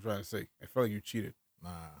 That's all I'm trying to say. I felt like you cheated. Nah.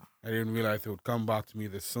 I didn't realize it would come back to me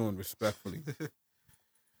this soon, respectfully.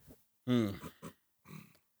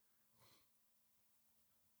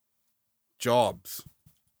 Jobs.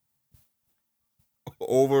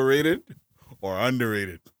 Overrated or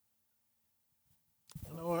underrated?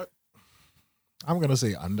 You know what? I'm gonna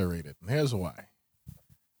say underrated. And here's why.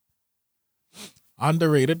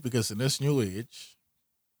 Underrated because in this new age,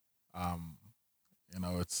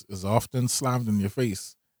 it's often slammed in your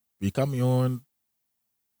face. Become your own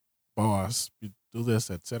boss, do this,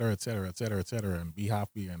 etc., etc., etc., etc., and be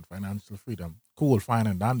happy and financial freedom. Cool, fine,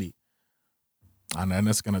 and dandy. And then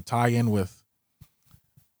it's gonna tie in with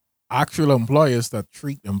actual employers that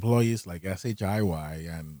treat employees like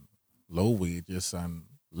SHIY and low wages and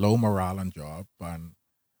low morale and job, and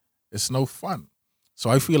it's no fun. So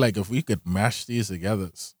I feel like if we could mash these together,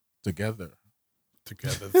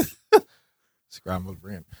 scrambled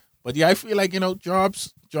brain. But yeah, I feel like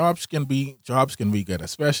jobs can be good,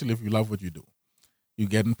 especially if you love what you do. You're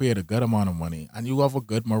getting paid a good amount of money, and you have a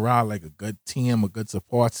good morale, like a good team, a good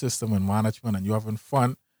support system and management, and you're having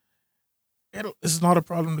fun. It's not a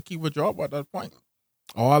problem to keep a job at that point.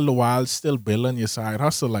 All the while still building your side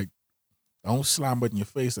hustle. Like, don't slam it in your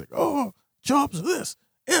face like, oh, jobs are this.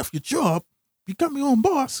 F your job, become your own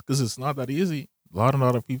boss, because it's not that easy. A lot of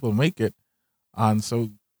other people make it. And so,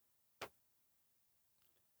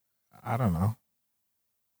 I don't know.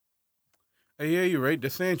 Hey, yeah, you're right.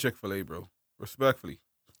 This ain't Chick-fil-A, bro. Respectfully.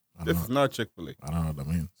 This is not Chick-fil-A. I don't know what that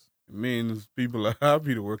means. It means people are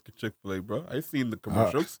happy to work at Chick-fil-A, bro. I've seen the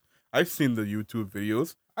commercials. I've seen the YouTube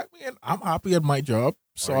videos. I mean, I'm happy at my job,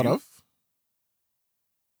 sort of.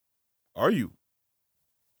 Are you?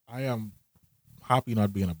 I am happy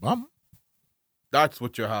not being a bum. That's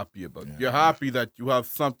what you're happy about. Yeah. You're happy that you have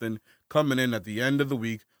something coming in at the end of the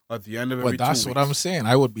week, at the end of every 2 weeks. But that's what I'm saying.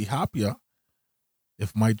 I would be happier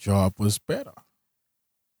if my job was better.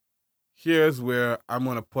 Here's where I'm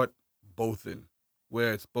going to put both in,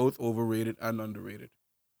 where it's both overrated and underrated.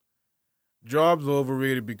 Jobs are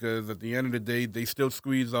overrated because at the end of the day, they still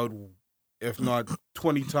squeeze out, if not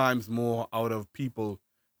 20 times more out of people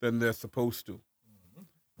than they're supposed to.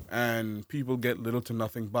 And people get little to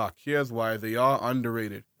nothing back. Here's why they are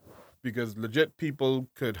underrated. Because legit people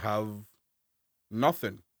could have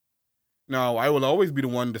nothing. Now, I will always be the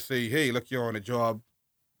one to say, hey, look, you're on a job.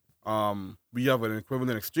 We have an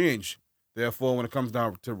equivalent exchange. Therefore, when it comes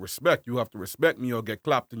down to respect, you have to respect me or get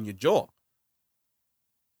clapped in your jaw.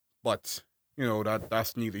 But,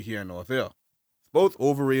 that's neither here nor there. It's both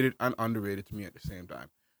overrated and underrated to me at the same time.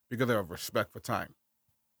 Because I have respect for time.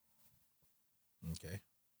 Okay.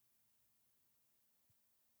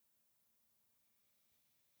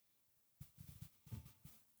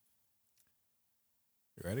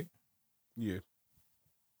 You ready? Yeah.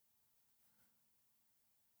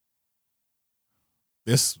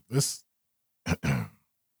 This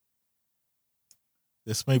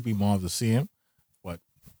this may be more of the same, but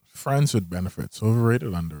friends with benefits,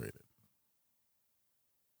 overrated, underrated.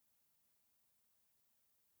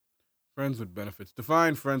 Friends with benefits.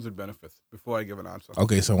 Define friends with benefits before I give an answer.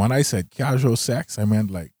 Okay, so when I said casual sex, I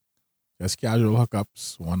meant like just casual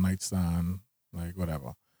hookups, one night stand, like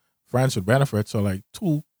whatever. Friends with benefits are like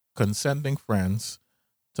two consenting friends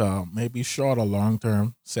to maybe short or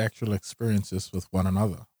long-term sexual experiences with one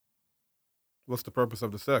another. What's the purpose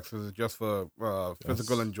of the sex? Is it just for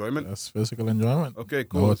physical enjoyment? That's physical enjoyment. Okay,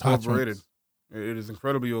 cool. No It's overrated. attachments. It is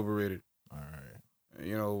incredibly overrated. All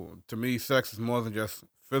right. To me, sex is more than just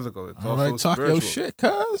physical. It's All also right, talk spiritual. your shit,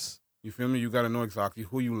 cuz. You feel me? You got to know exactly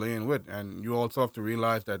who you laying with, and you also have to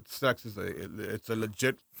realize that sex is it's a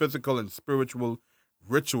legit physical and spiritual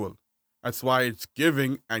ritual. That's why it's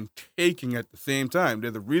giving and taking at the same time.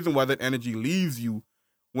 There's a reason why that energy leaves you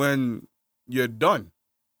when you're done.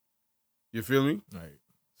 You feel me? Right.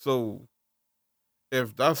 So,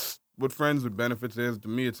 if that's what friends with benefits is, to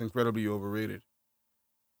me, it's incredibly overrated.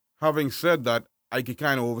 Having said that, I can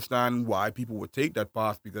kind of understand why people would take that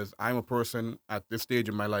path because I'm a person at this stage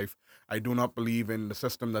in my life. I do not believe in the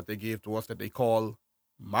system that they gave to us that they call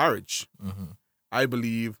marriage. Mm-hmm. I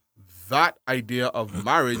believe that idea of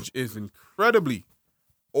marriage is incredibly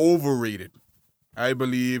overrated. I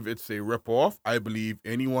believe it's a ripoff. I believe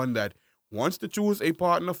anyone that wants to choose a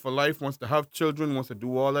partner for life, wants to have children, wants to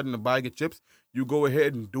do all that in a bag of chips, you go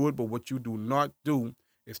ahead and do it. But what you do not do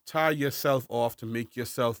is tie yourself off to make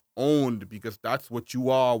yourself owned, because that's what you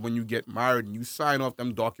are when you get married and you sign off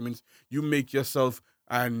them documents. You make yourself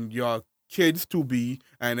and your kids to be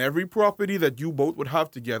and every property that you both would have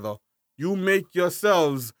together, you make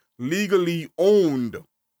yourselves legally owned.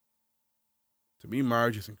 To me,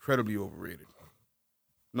 marriage is incredibly overrated.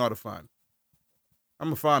 Not a fan.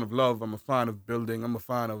 I'm a fan of love. I'm a fan of building. I'm a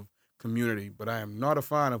fan of community. But I am not a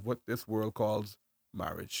fan of what this world calls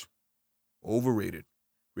marriage. Overrated.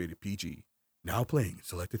 Rated PG. Now playing in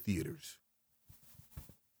selected theaters.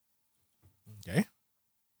 Okay.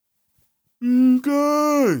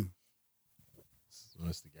 Okay.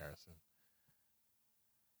 Mr. Garrison.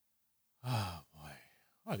 Oh, boy.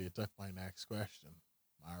 Well, you took my next question.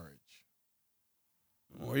 Marriage.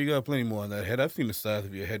 Well, you got plenty more on that head. I've seen the size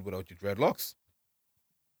of your head without your dreadlocks.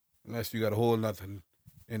 Unless you got a whole nothing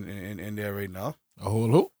in there right now. A whole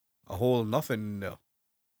who? A whole nothing in there.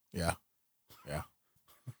 Yeah. Yeah.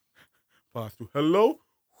 Pass through. Hello?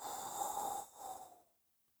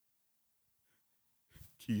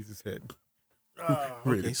 Keys his head.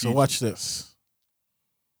 Okay, so watch this.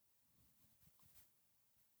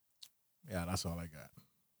 Yeah, that's all I got.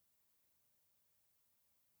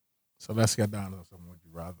 So let's get down to some would you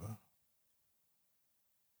rather.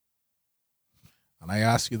 And I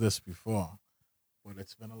asked you this before, but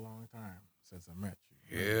it's been a long time since I met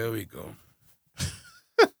you. Here we go.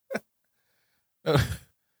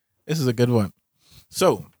 This is a good one.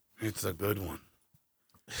 So It's a good one.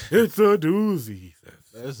 It's a doozy, he says.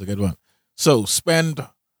 this is a good one. So spend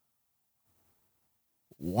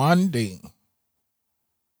one day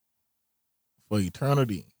for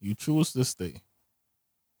eternity. You choose this day.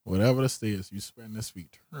 Whatever this day is, you spend this for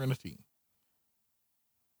eternity.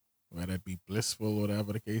 Whether it be blissful,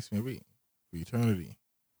 whatever the case may be, for eternity.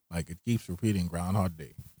 Like it keeps repeating Groundhog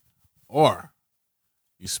Day. Or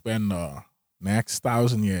you spend the next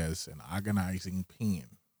 1,000 years in agonizing pain,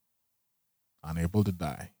 unable to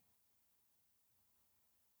die.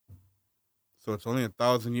 So it's only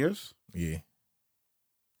 1,000 years Yeah,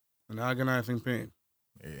 in agonizing pain,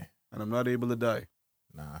 yeah, and I'm not able to die.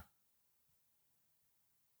 nah.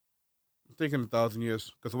 I'm taking 1,000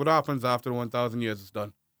 years, because what happens after the 1,000 years is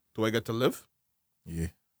done? Do I get to live? Yeah,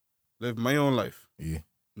 Live my own life. yeah.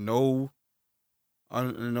 No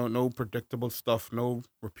predictable stuff. No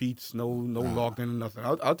repeats. No logged in. Nothing.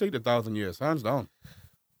 I'll take the 1,000 years, hands down.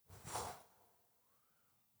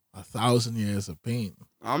 1,000 years of pain.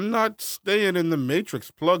 I'm not staying in the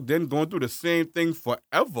matrix, plugged in, going through the same thing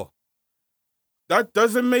forever. That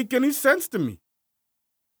doesn't make any sense to me.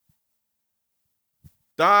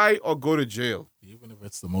 Die or go to jail. Even if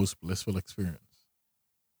it's the most blissful experience.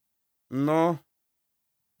 No.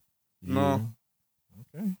 You- No.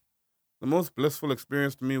 Okay. The most blissful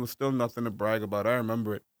experience to me was still nothing to brag about. I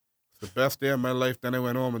remember it. It's the best day of my life. Then I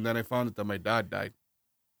went home and then I found out that my dad died.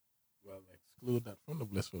 Well, exclude that from the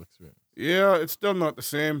blissful experience. Yeah, it's still not the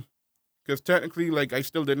same. Because technically, like, I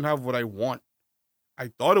still didn't have what I want. I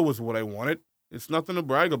thought it was what I wanted. It's nothing to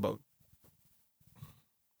brag about.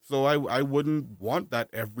 So I wouldn't want that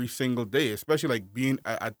every single day, especially like being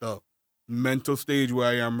at the mental stage where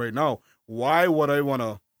I am right now. Why would I want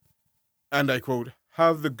to, and I quote,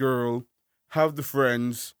 have the girl, have the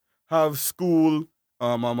friends, have school,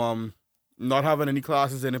 not having any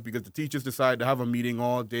classes in it because the teachers decide to have a meeting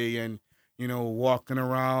all day and, walking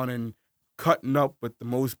around and cutting up with the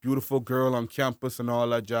most beautiful girl on campus and all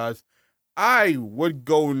that jazz. I would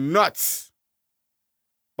go nuts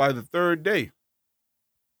by the third day.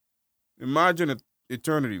 Imagine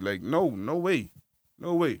eternity. Like, no way.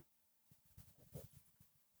 No way.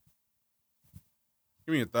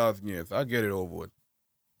 Give me 1,000 years. I'll get it over with.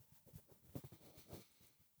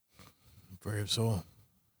 Brave soul.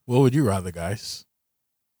 What would you rather, guys?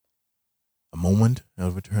 A moment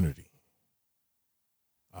of eternity.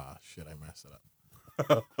 Ah, shit, I messed it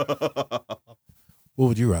up. What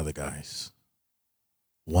would you rather, guys?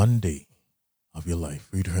 One day of your life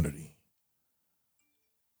for eternity.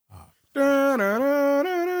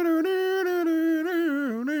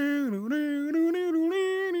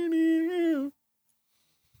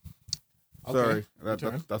 Sorry,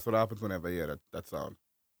 Okay, that's what happens whenever I hear that sound.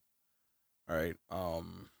 All right,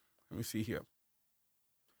 let me see here.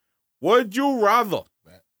 Would you rather?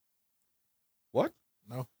 Bet. What?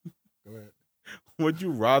 No, go ahead. Would you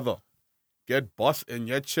rather get bust in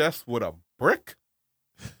your chest with a brick,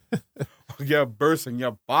 or get burst in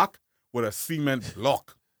your back with a cement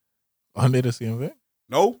block? Aren't they the same thing?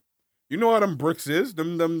 No, You know how them bricks is?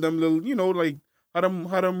 Them little, you know, like how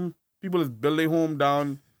them people is build their home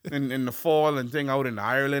down in the fall and thing out in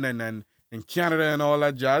Ireland and then in Canada and all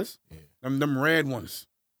that jazz. Yeah. Them red ones.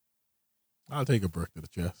 I'll take a brick to the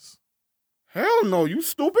chest. Hell no, you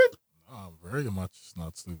stupid? I'm very much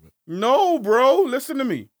not stupid. No, bro. Listen to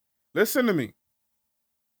me. Listen to me.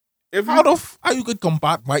 If you, How you could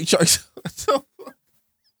combat my choice?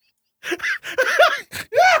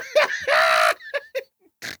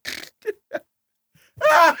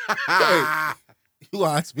 You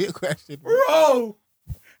asked me a question, bro,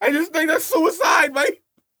 I just think that's suicide, mate.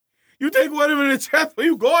 You take one of them in the chest, where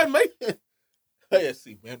you going, mate? I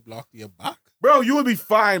see men block your back. Bro, you would be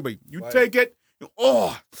fine, but you take it,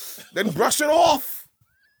 then brush it off.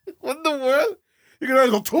 What in the world? You can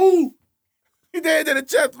only go 2. You dead in the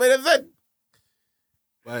chest, man. That's it.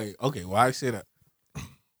 Like, okay, why I say that?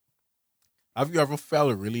 Have you ever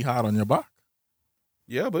felt really hard on your back?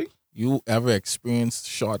 Yeah, boy. You ever experienced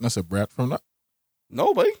shortness of breath from that?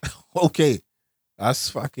 No, boy. Okay, that's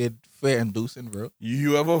fucking fear inducing, bro.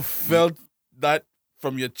 You ever felt that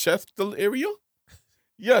from your chestal area?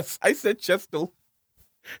 Yes, I said chestal.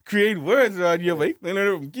 Create words around here, mate. They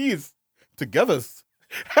learn from keys. Togethers.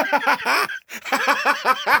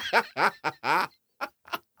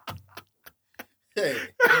 Hey.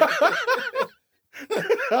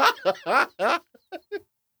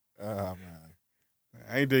 Oh man,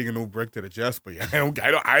 I ain't taking no brick to the chest, but I don't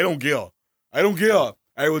care. I don't care.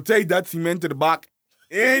 I will take that cement to the back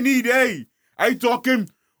any day. I talking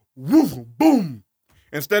woo boom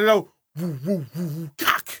instead of woo woo woo woo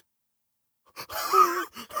cock.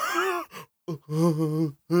 I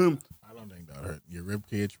don't think that hurt. Your rib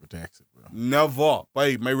cage protects it, bro. Never.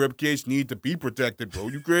 Babe, my rib cage need to be protected, bro.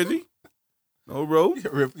 You crazy? No, bro.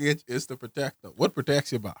 Your rib cage is the protector. What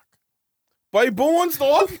protects your back? By bones,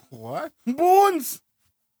 dog. What? Bones.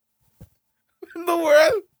 In the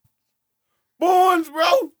world. Bones,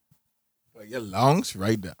 bro. But your lungs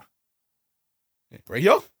right there. Right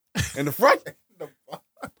here? In the front?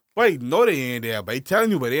 Wait, no, they ain't there, but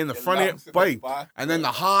telling you, but they in the front here, wait. And then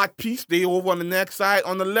the hard piece, they over on the next side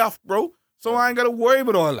on the left, bro. So I ain't got to worry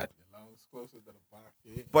about all that. Your lungs closer to the back.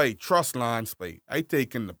 Yeah. Wait, trust lines, wait. I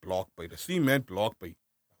take in the block, wait, the cement block, wait.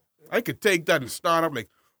 I could take that and start up like,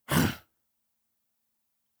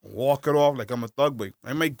 walk it off like I'm a thug, wait.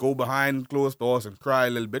 I might go behind closed doors and cry a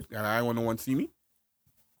little bit, and I want no one to see me.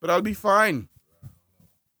 But I'll be fine.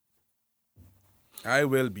 I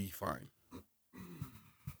will be fine.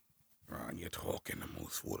 Ron, you're talking the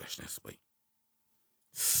most foolishness, wait.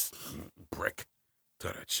 Brick to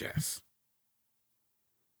the chest.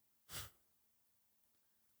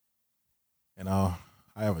 You know,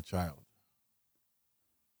 I have a child.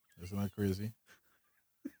 Isn't that crazy?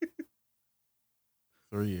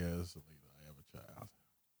 3 years later, I have a child.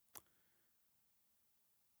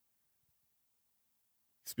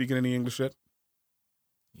 Speaking any English yet?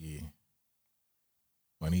 Yeah.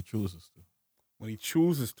 When he chooses to. When he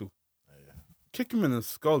chooses to. Yeah. Kick him in the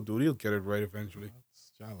skull, dude. He'll get it right eventually.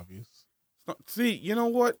 It's child abuse. See, you know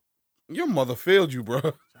what? Your mother failed you, bro.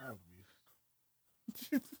 Child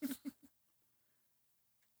abuse.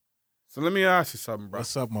 So let me ask you something, bro.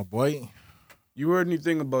 What's up, my boy? You heard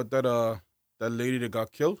anything about that lady that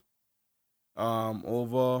got killed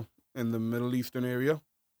over in the Middle Eastern area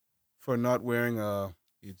for not wearing a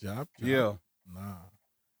Hijab? Yeah. Nah.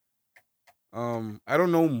 I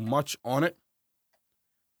don't know much on it,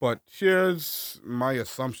 but here's my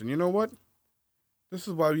assumption. You know what? This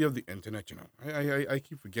is why we have the internet, you know. I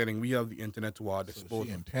keep forgetting we have the internet to our So disposal.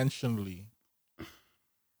 she intentionally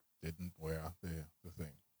didn't wear the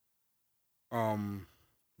thing.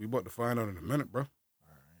 We about to find out in a minute, bro. All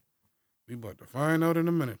right. We about to find out in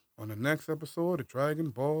a minute on the next episode of Dragon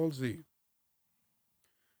Ball Z.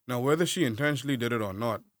 Now, whether she intentionally did it or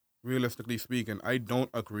not, realistically speaking, I don't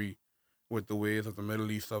agree with the ways of the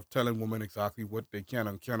Middle East of telling women exactly what they can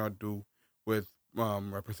and cannot do with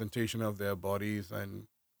representation of their bodies and,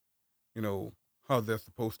 you know, how they're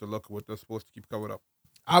supposed to look, what they're supposed to keep covered up.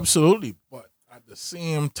 Absolutely. But at the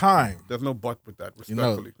same time, There's no but with that, you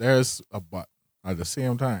know, respectfully. there's a but. At the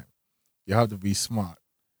same time, you have to be smart.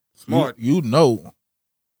 Smart. You know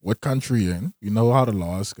what country you're in. You know how the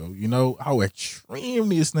laws go. You know how extreme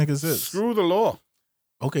these niggas is. Screw the law.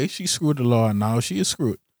 Okay, she screwed the law, and now she is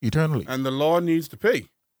screwed eternally. And the law needs to pay.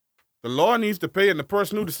 The law needs to pay, and the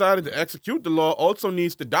person who decided to execute the law also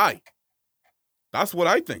needs to die. That's what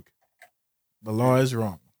I think. The law is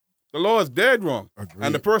wrong. The law is dead wrong. Agreed.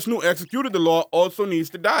 And the person who executed the law also needs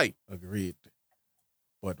to die. Agreed.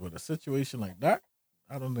 But with a situation like that,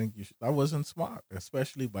 I don't think you should. That wasn't smart,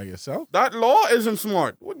 especially by yourself. That law isn't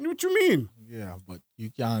smart. What you mean? Yeah, but you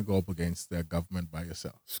can't go up against their government by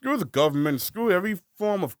yourself. Screw the government. Screw every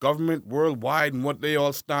form of government worldwide and what they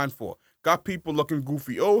all stand for. Got people looking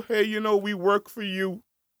goofy. Oh, hey, we work for you.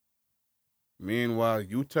 Meanwhile,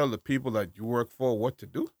 you tell the people that you work for what to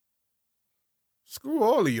do? Screw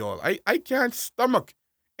all of y'all. I can't stomach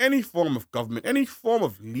any form of government, any form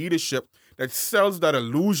of leadership that sells that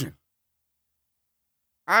illusion.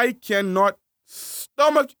 I cannot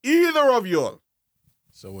stomach either of y'all.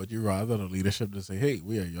 So would you rather the leadership to say, hey,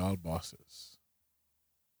 we are y'all bosses?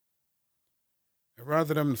 I'd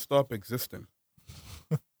rather them to stop existing.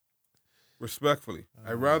 Respectfully.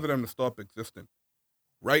 I'd rather them to stop existing.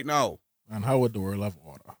 Right now. And how would the world have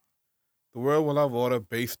order? The world will have order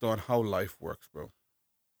based on how life works, bro.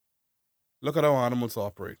 Look at how animals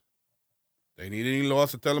operate. They need any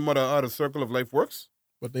laws to tell them how the circle of life works?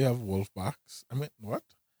 But they have wolf packs. I mean, what?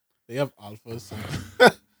 They have alphas.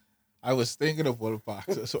 I was thinking of wolf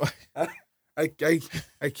packs. That's why.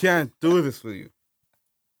 I can't do this for you.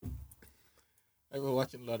 I've been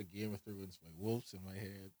watching a lot of Game of Thrones. My wolves in my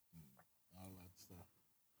head and all that stuff.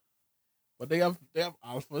 But they have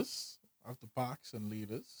alphas of the packs and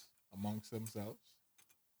leaders amongst themselves.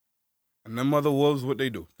 And them other wolves, what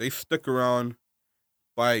they do? They stick around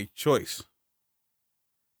by choice.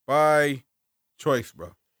 By choice,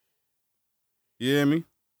 bro. You hear me?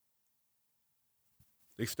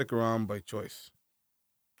 They stick around by choice.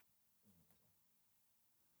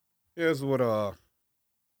 Here's what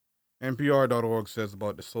NPR.org says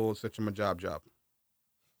about the Soul Searching job.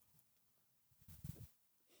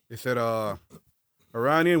 They said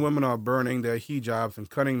Iranian women are burning their hijabs and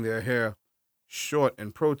cutting their hair short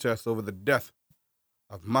in protest over the death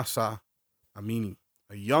of Mahsa Amini,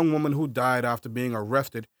 a young woman who died after being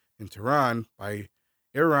arrested in Tehran by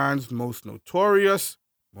Iran's most notorious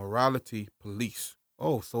morality police.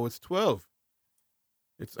 Oh, so it's 12.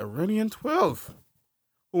 It's Iranian 12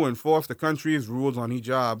 who enforce the country's rules on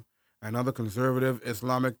hijab and other conservative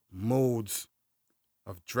Islamic modes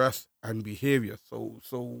of dress and behavior. So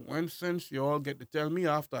when since y'all get to tell me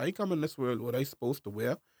after I come in this world what I supposed to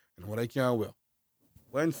wear and what I can't wear.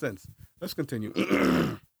 When since. Let's continue.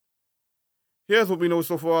 Here's what we know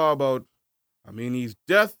so far about Amini's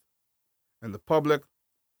death and the public.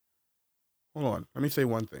 Hold on. Let me say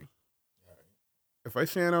one thing. If I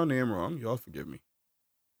say our name wrong, y'all forgive me.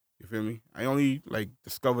 You feel me? I only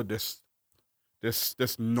discovered this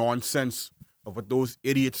nonsense of what those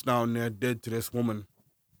idiots down there did to this woman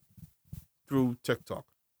through TikTok.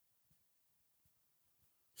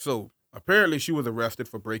 So apparently she was arrested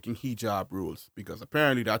for breaking hijab rules because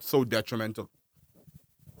apparently that's so detrimental.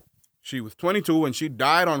 She was 22 and she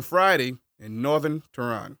died on Friday in northern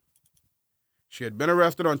Tehran. She had been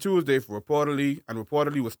arrested on Tuesday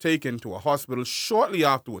reportedly was taken to a hospital shortly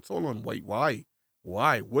afterwards. Hold on, wait, why?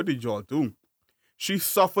 Why? What did y'all do? She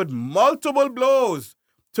suffered multiple blows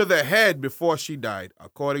to the head before she died,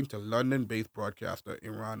 according to London-based broadcaster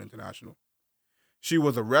Iran International. She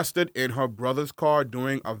was arrested in her brother's car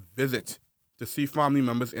during a visit to see family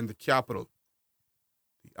members in the capital.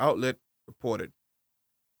 The outlet reported.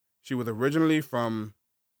 She was originally from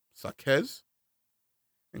Saqqez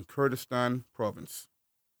in Kurdistan province.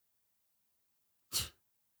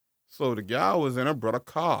 So the gal was in her brother's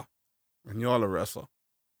car, and y'all arrest her.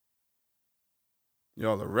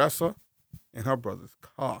 Y'all arrest her in her brother's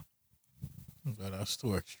car. But that's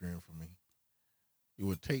too extreme for me. You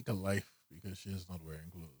would take a life because she's not wearing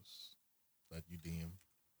clothes that you deem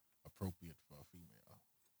appropriate for a female.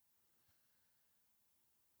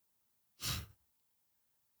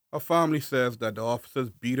 Her family says that the officers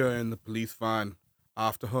beat her in the police van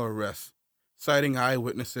after her arrest, citing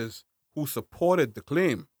eyewitnesses who supported the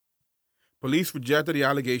claim. Police rejected the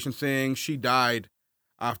allegation, saying she died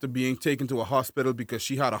after being taken to a hospital because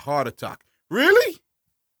she had a heart attack. Really?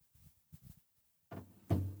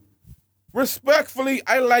 Respectfully,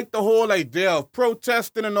 I like the whole idea of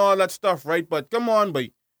protesting and all that stuff, right? But come on,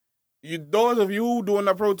 those of you doing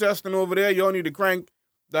the protesting over there, y'all need to crank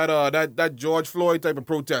that George Floyd type of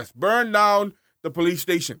protest. Burn down the police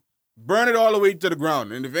station. Burn it all the way to the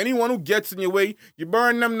ground. And if anyone who gets in your way, you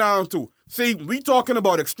burn them down too. See, we talking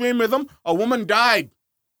about extremism. A woman died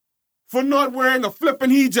for not wearing a flipping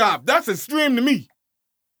hijab. That's extreme to me.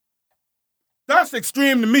 That's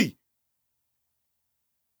extreme to me.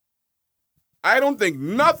 I don't think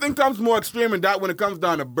nothing comes more extreme than that when it comes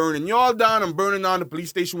down to burning y'all down and burning down the police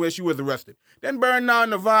station where she was arrested. Then burn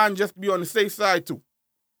down the van just to be on the safe side too.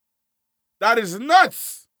 That is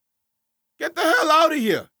nuts. Get the hell out of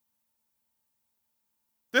here.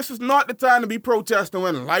 This is not the time to be protesting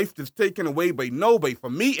when life is taken away by nobody. For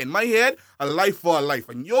me, in my head, a life for a life.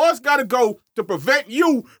 And yours got to go to prevent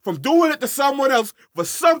you from doing it to someone else for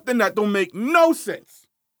something that don't make no sense.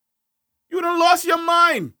 You done lost your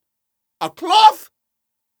mind. A cloth?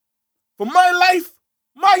 For my life?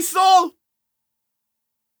 My soul?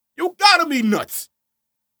 You gotta be nuts.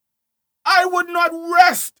 I would not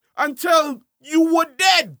rest until you were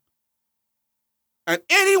dead. And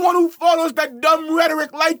anyone who follows that dumb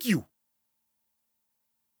rhetoric like you,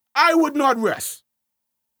 I would not rest.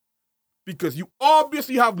 Because you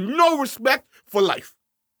obviously have no respect for life.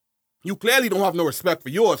 You clearly don't have no respect for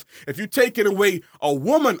yours if you taking away a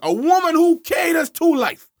woman who caters to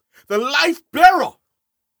life, the life bearer.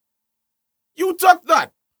 You took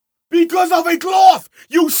that because of a cloth,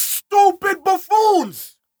 you stupid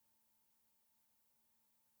buffoons.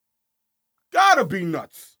 Gotta be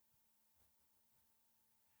nuts.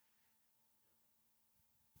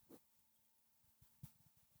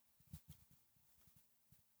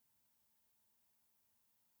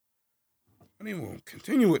 I didn't even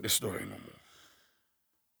continue with the story no more.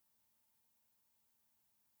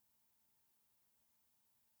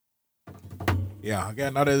 Yeah,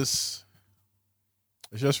 again, that is,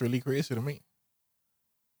 it's just really crazy to me.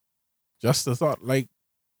 Just the thought, like,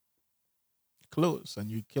 clothes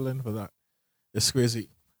and you killing for that. It's crazy.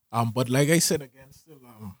 But like I said again, still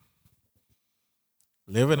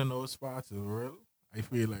living in those parts of the world, I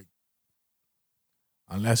feel like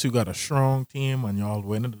unless you got a strong team and y'all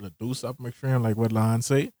willing to do something extreme, like what Lon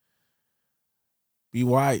say, be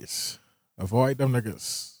wise. Avoid them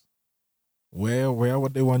niggas. Wear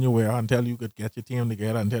what they want you to wear until you could get your team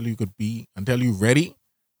together, until you ready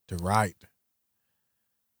to ride.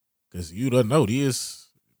 Because you don't know, these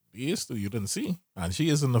two you didn't see. And she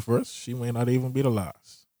isn't the first. She may not even be the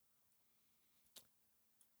last.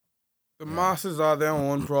 The masses are their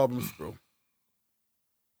own problems, bro.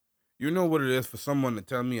 You know what it is for someone to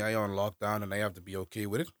tell me I on lockdown and I have to be okay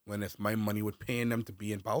with it when it's my money with paying them to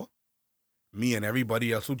be in power? Me and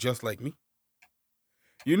everybody else who just like me.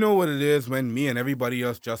 You know what it is when me and everybody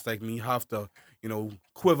else just like me have to,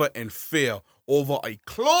 quiver and fear over a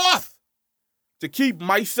cloth to keep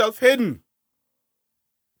myself hidden.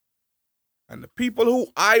 And the people who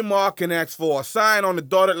I mark and ask for, sign on the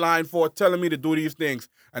dotted line for telling me to do these things,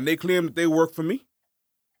 and they claim that they work for me.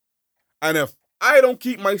 And if I don't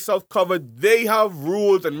keep myself covered, they have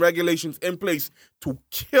rules and regulations in place to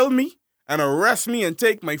kill me and arrest me and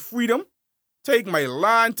take my freedom, take my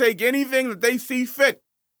land, take anything that they see fit.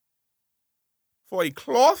 For a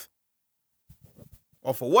cloth?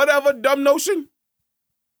 Or for whatever dumb notion?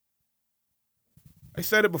 I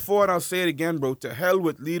said it before and I'll say it again, bro. To hell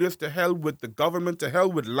with leaders, to hell with the government, to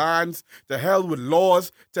hell with lands, to hell with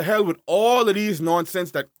laws, to hell with all of these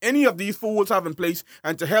nonsense that any of these fools have in place,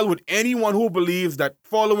 and to hell with anyone who believes that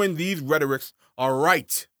following these rhetorics are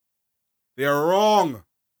right. They're wrong.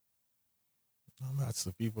 Well, that's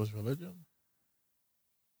the people's religion.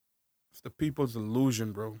 It's the people's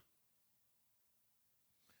illusion, bro.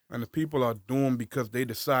 And the people are doomed because they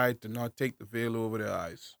decide to not take the veil over their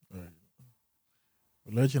eyes. Right.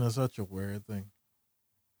 Religion is such a weird thing.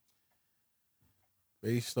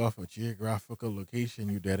 Based off a geographical location,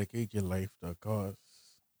 you dedicate your life to a cause,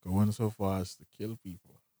 going so far as to kill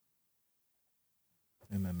people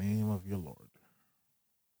in the name of your Lord.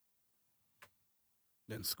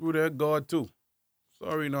 Then screw that God too.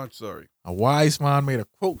 Sorry, not sorry. A wise man made a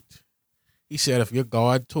quote. He said, if your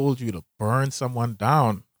God told you to burn someone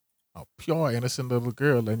down, a pure, innocent little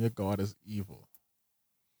girl, then your God is evil.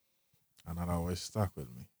 And that always stuck with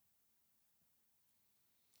me.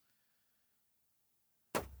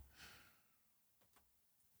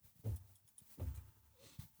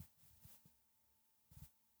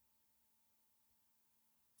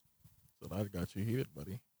 So that got you heated,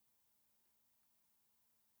 buddy.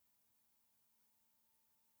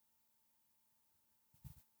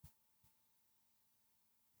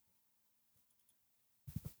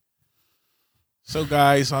 So,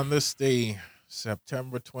 guys, on this day,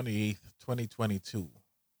 September 28th, 2022,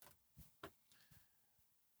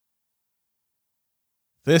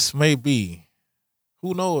 this may be,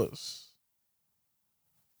 who knows,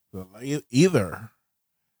 either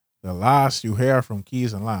the last you hear from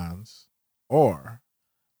Keys and Lance or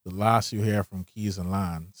the last you hear from Keys and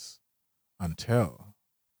Lance until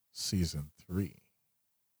season 3.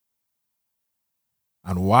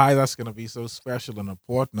 And why that's going to be so special and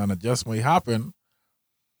important, and it just may happen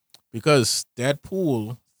because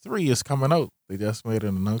Deadpool 3 is coming out. They just made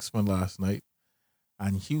an announcement last night.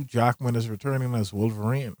 And Hugh Jackman is returning as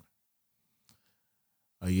Wolverine.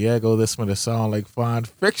 a year ago, this might have sound like fan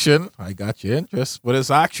fiction. I got your interest, but it's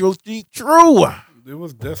actually true. It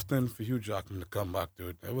was destined for Hugh Jackman to come back,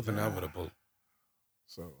 dude. It was inevitable.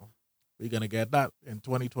 So we're going to get that in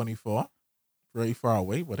 2024. Very far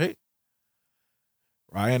away, but hey.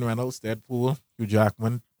 Ryan Reynolds, Deadpool, Hugh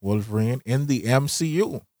Jackman, Wolverine in the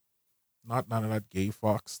MCU. Not none of that gay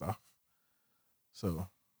Fox stuff. So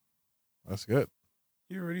that's good.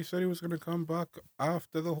 He already said he was going to come back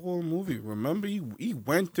after the whole movie. Remember, he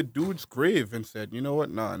went to dude's grave and said, you know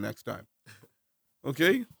what? Nah, next time.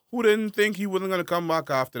 Okay? Who didn't think he wasn't going to come back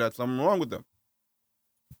after that? Something wrong with them.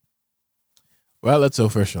 Well, it's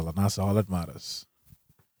official, and that's all that matters.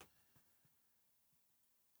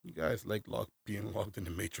 You guys like being locked in the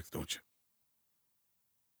Matrix, don't you?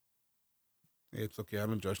 It's okay. I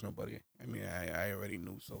don't judge nobody. I mean, I already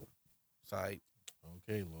knew, so side.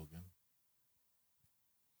 Okay, Logan.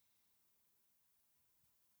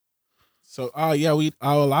 So, yeah,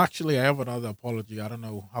 I will actually have another apology. I don't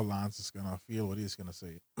know how Lance is going to feel, what he's going to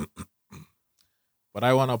say. But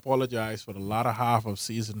I want to apologize for the latter half of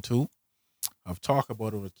season 2. I've talked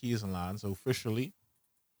about it with Keys and Lance officially.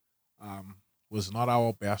 Was not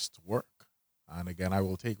our best work. And again, I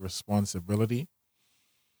will take responsibility.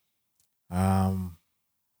 Y'all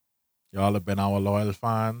have been our loyal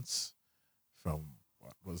fans from,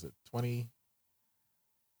 what was it,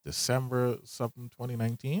 December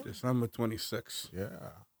 2019? December 26th.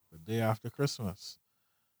 Yeah, the day after Christmas.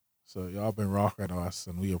 So y'all been rocking us,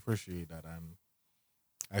 and we appreciate that. And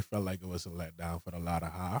I felt like it was a letdown for the latter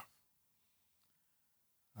half.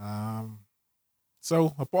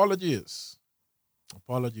 So apologies,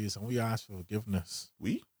 and we ask for forgiveness.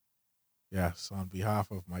 We? Yes, on behalf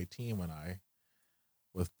of my team and I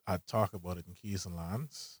talk about it in Keys and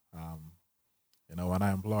Lance. When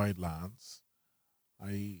I employed Lance,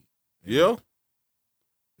 I got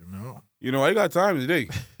time today.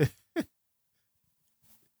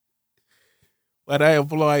 When I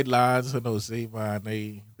employed Lance and Jose, man,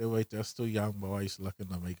 they were just two young boys looking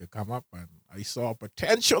to make a come up, and I saw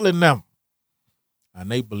potential in them. And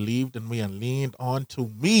they believed in me and leaned on to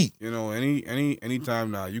me. Any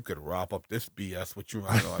time now you could wrap up this BS what you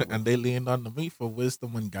want. And they leaned on to me for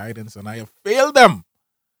wisdom and guidance, and I have failed them.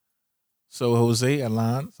 So Jose and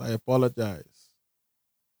Lance, I apologize.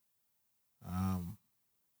 I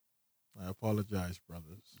apologize,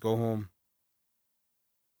 brothers. Go home.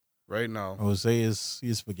 Right now. Jose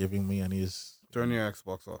he's forgiving me, and he's turn your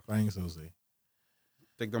Xbox off. Thanks, Jose.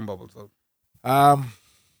 Take them bubbles out.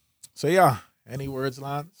 So yeah. Any words,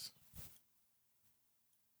 Lance?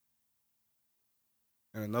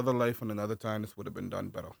 In another life and another time, this would have been done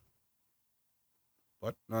better.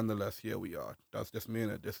 But nonetheless, here we are. Does this mean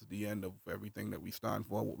that this is the end of everything that we stand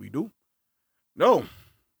for, what we do? No.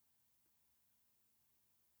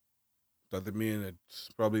 Does it mean it's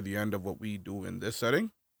probably the end of what we do in this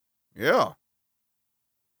setting? Yeah.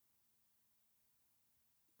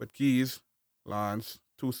 But Keys, Lance,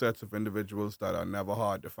 two sets of individuals that are never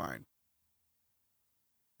hard to find.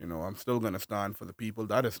 I'm still going to stand for the people.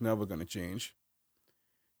 That is never going to change.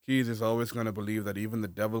 Keys is always going to believe that even the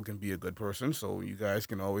devil can be a good person, so you guys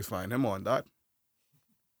can always find him on that.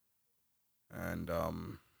 And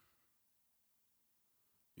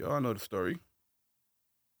y'all know the story.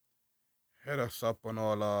 Hit us up on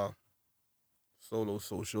all our solo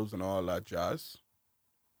socials and all that jazz.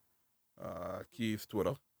 Keys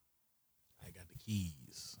Twitter. I got the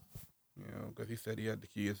keys. Because he said he had the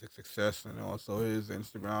keys to success, and also his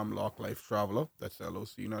Instagram, Lock Life Traveler. That's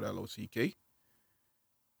LOC, not LOCK.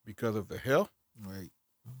 Because of the hair. Right.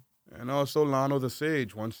 And also Lano the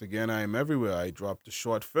Sage. Once again, I am everywhere. I dropped a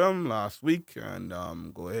short film last week, and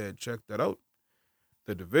go ahead, check that out.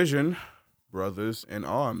 The Division, Brothers in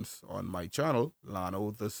Arms, on my channel,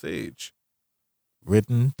 Lano the Sage.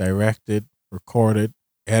 Written, directed, recorded,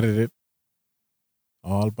 edited,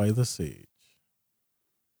 all by the Sage.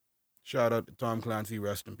 Shout out to Tom Clancy,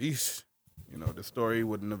 rest in peace. The story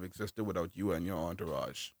wouldn't have existed without you and your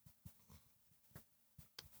entourage.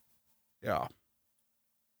 Yeah.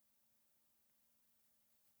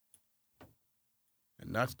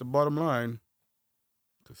 And that's the bottom line.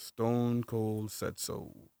 Because Stone Cold said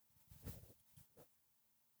so.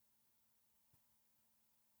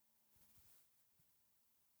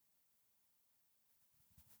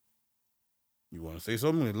 You want to say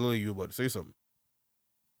something? Literally, you about to say something.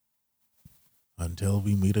 Until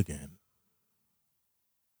we meet again.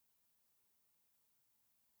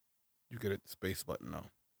 You get it, the space button now.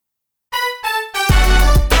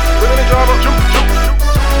 Bring the drama,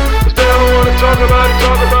 Cause they don't wanna talk about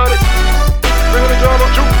it. Bring the drama,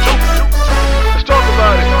 Let's talk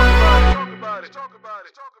about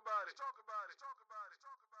it.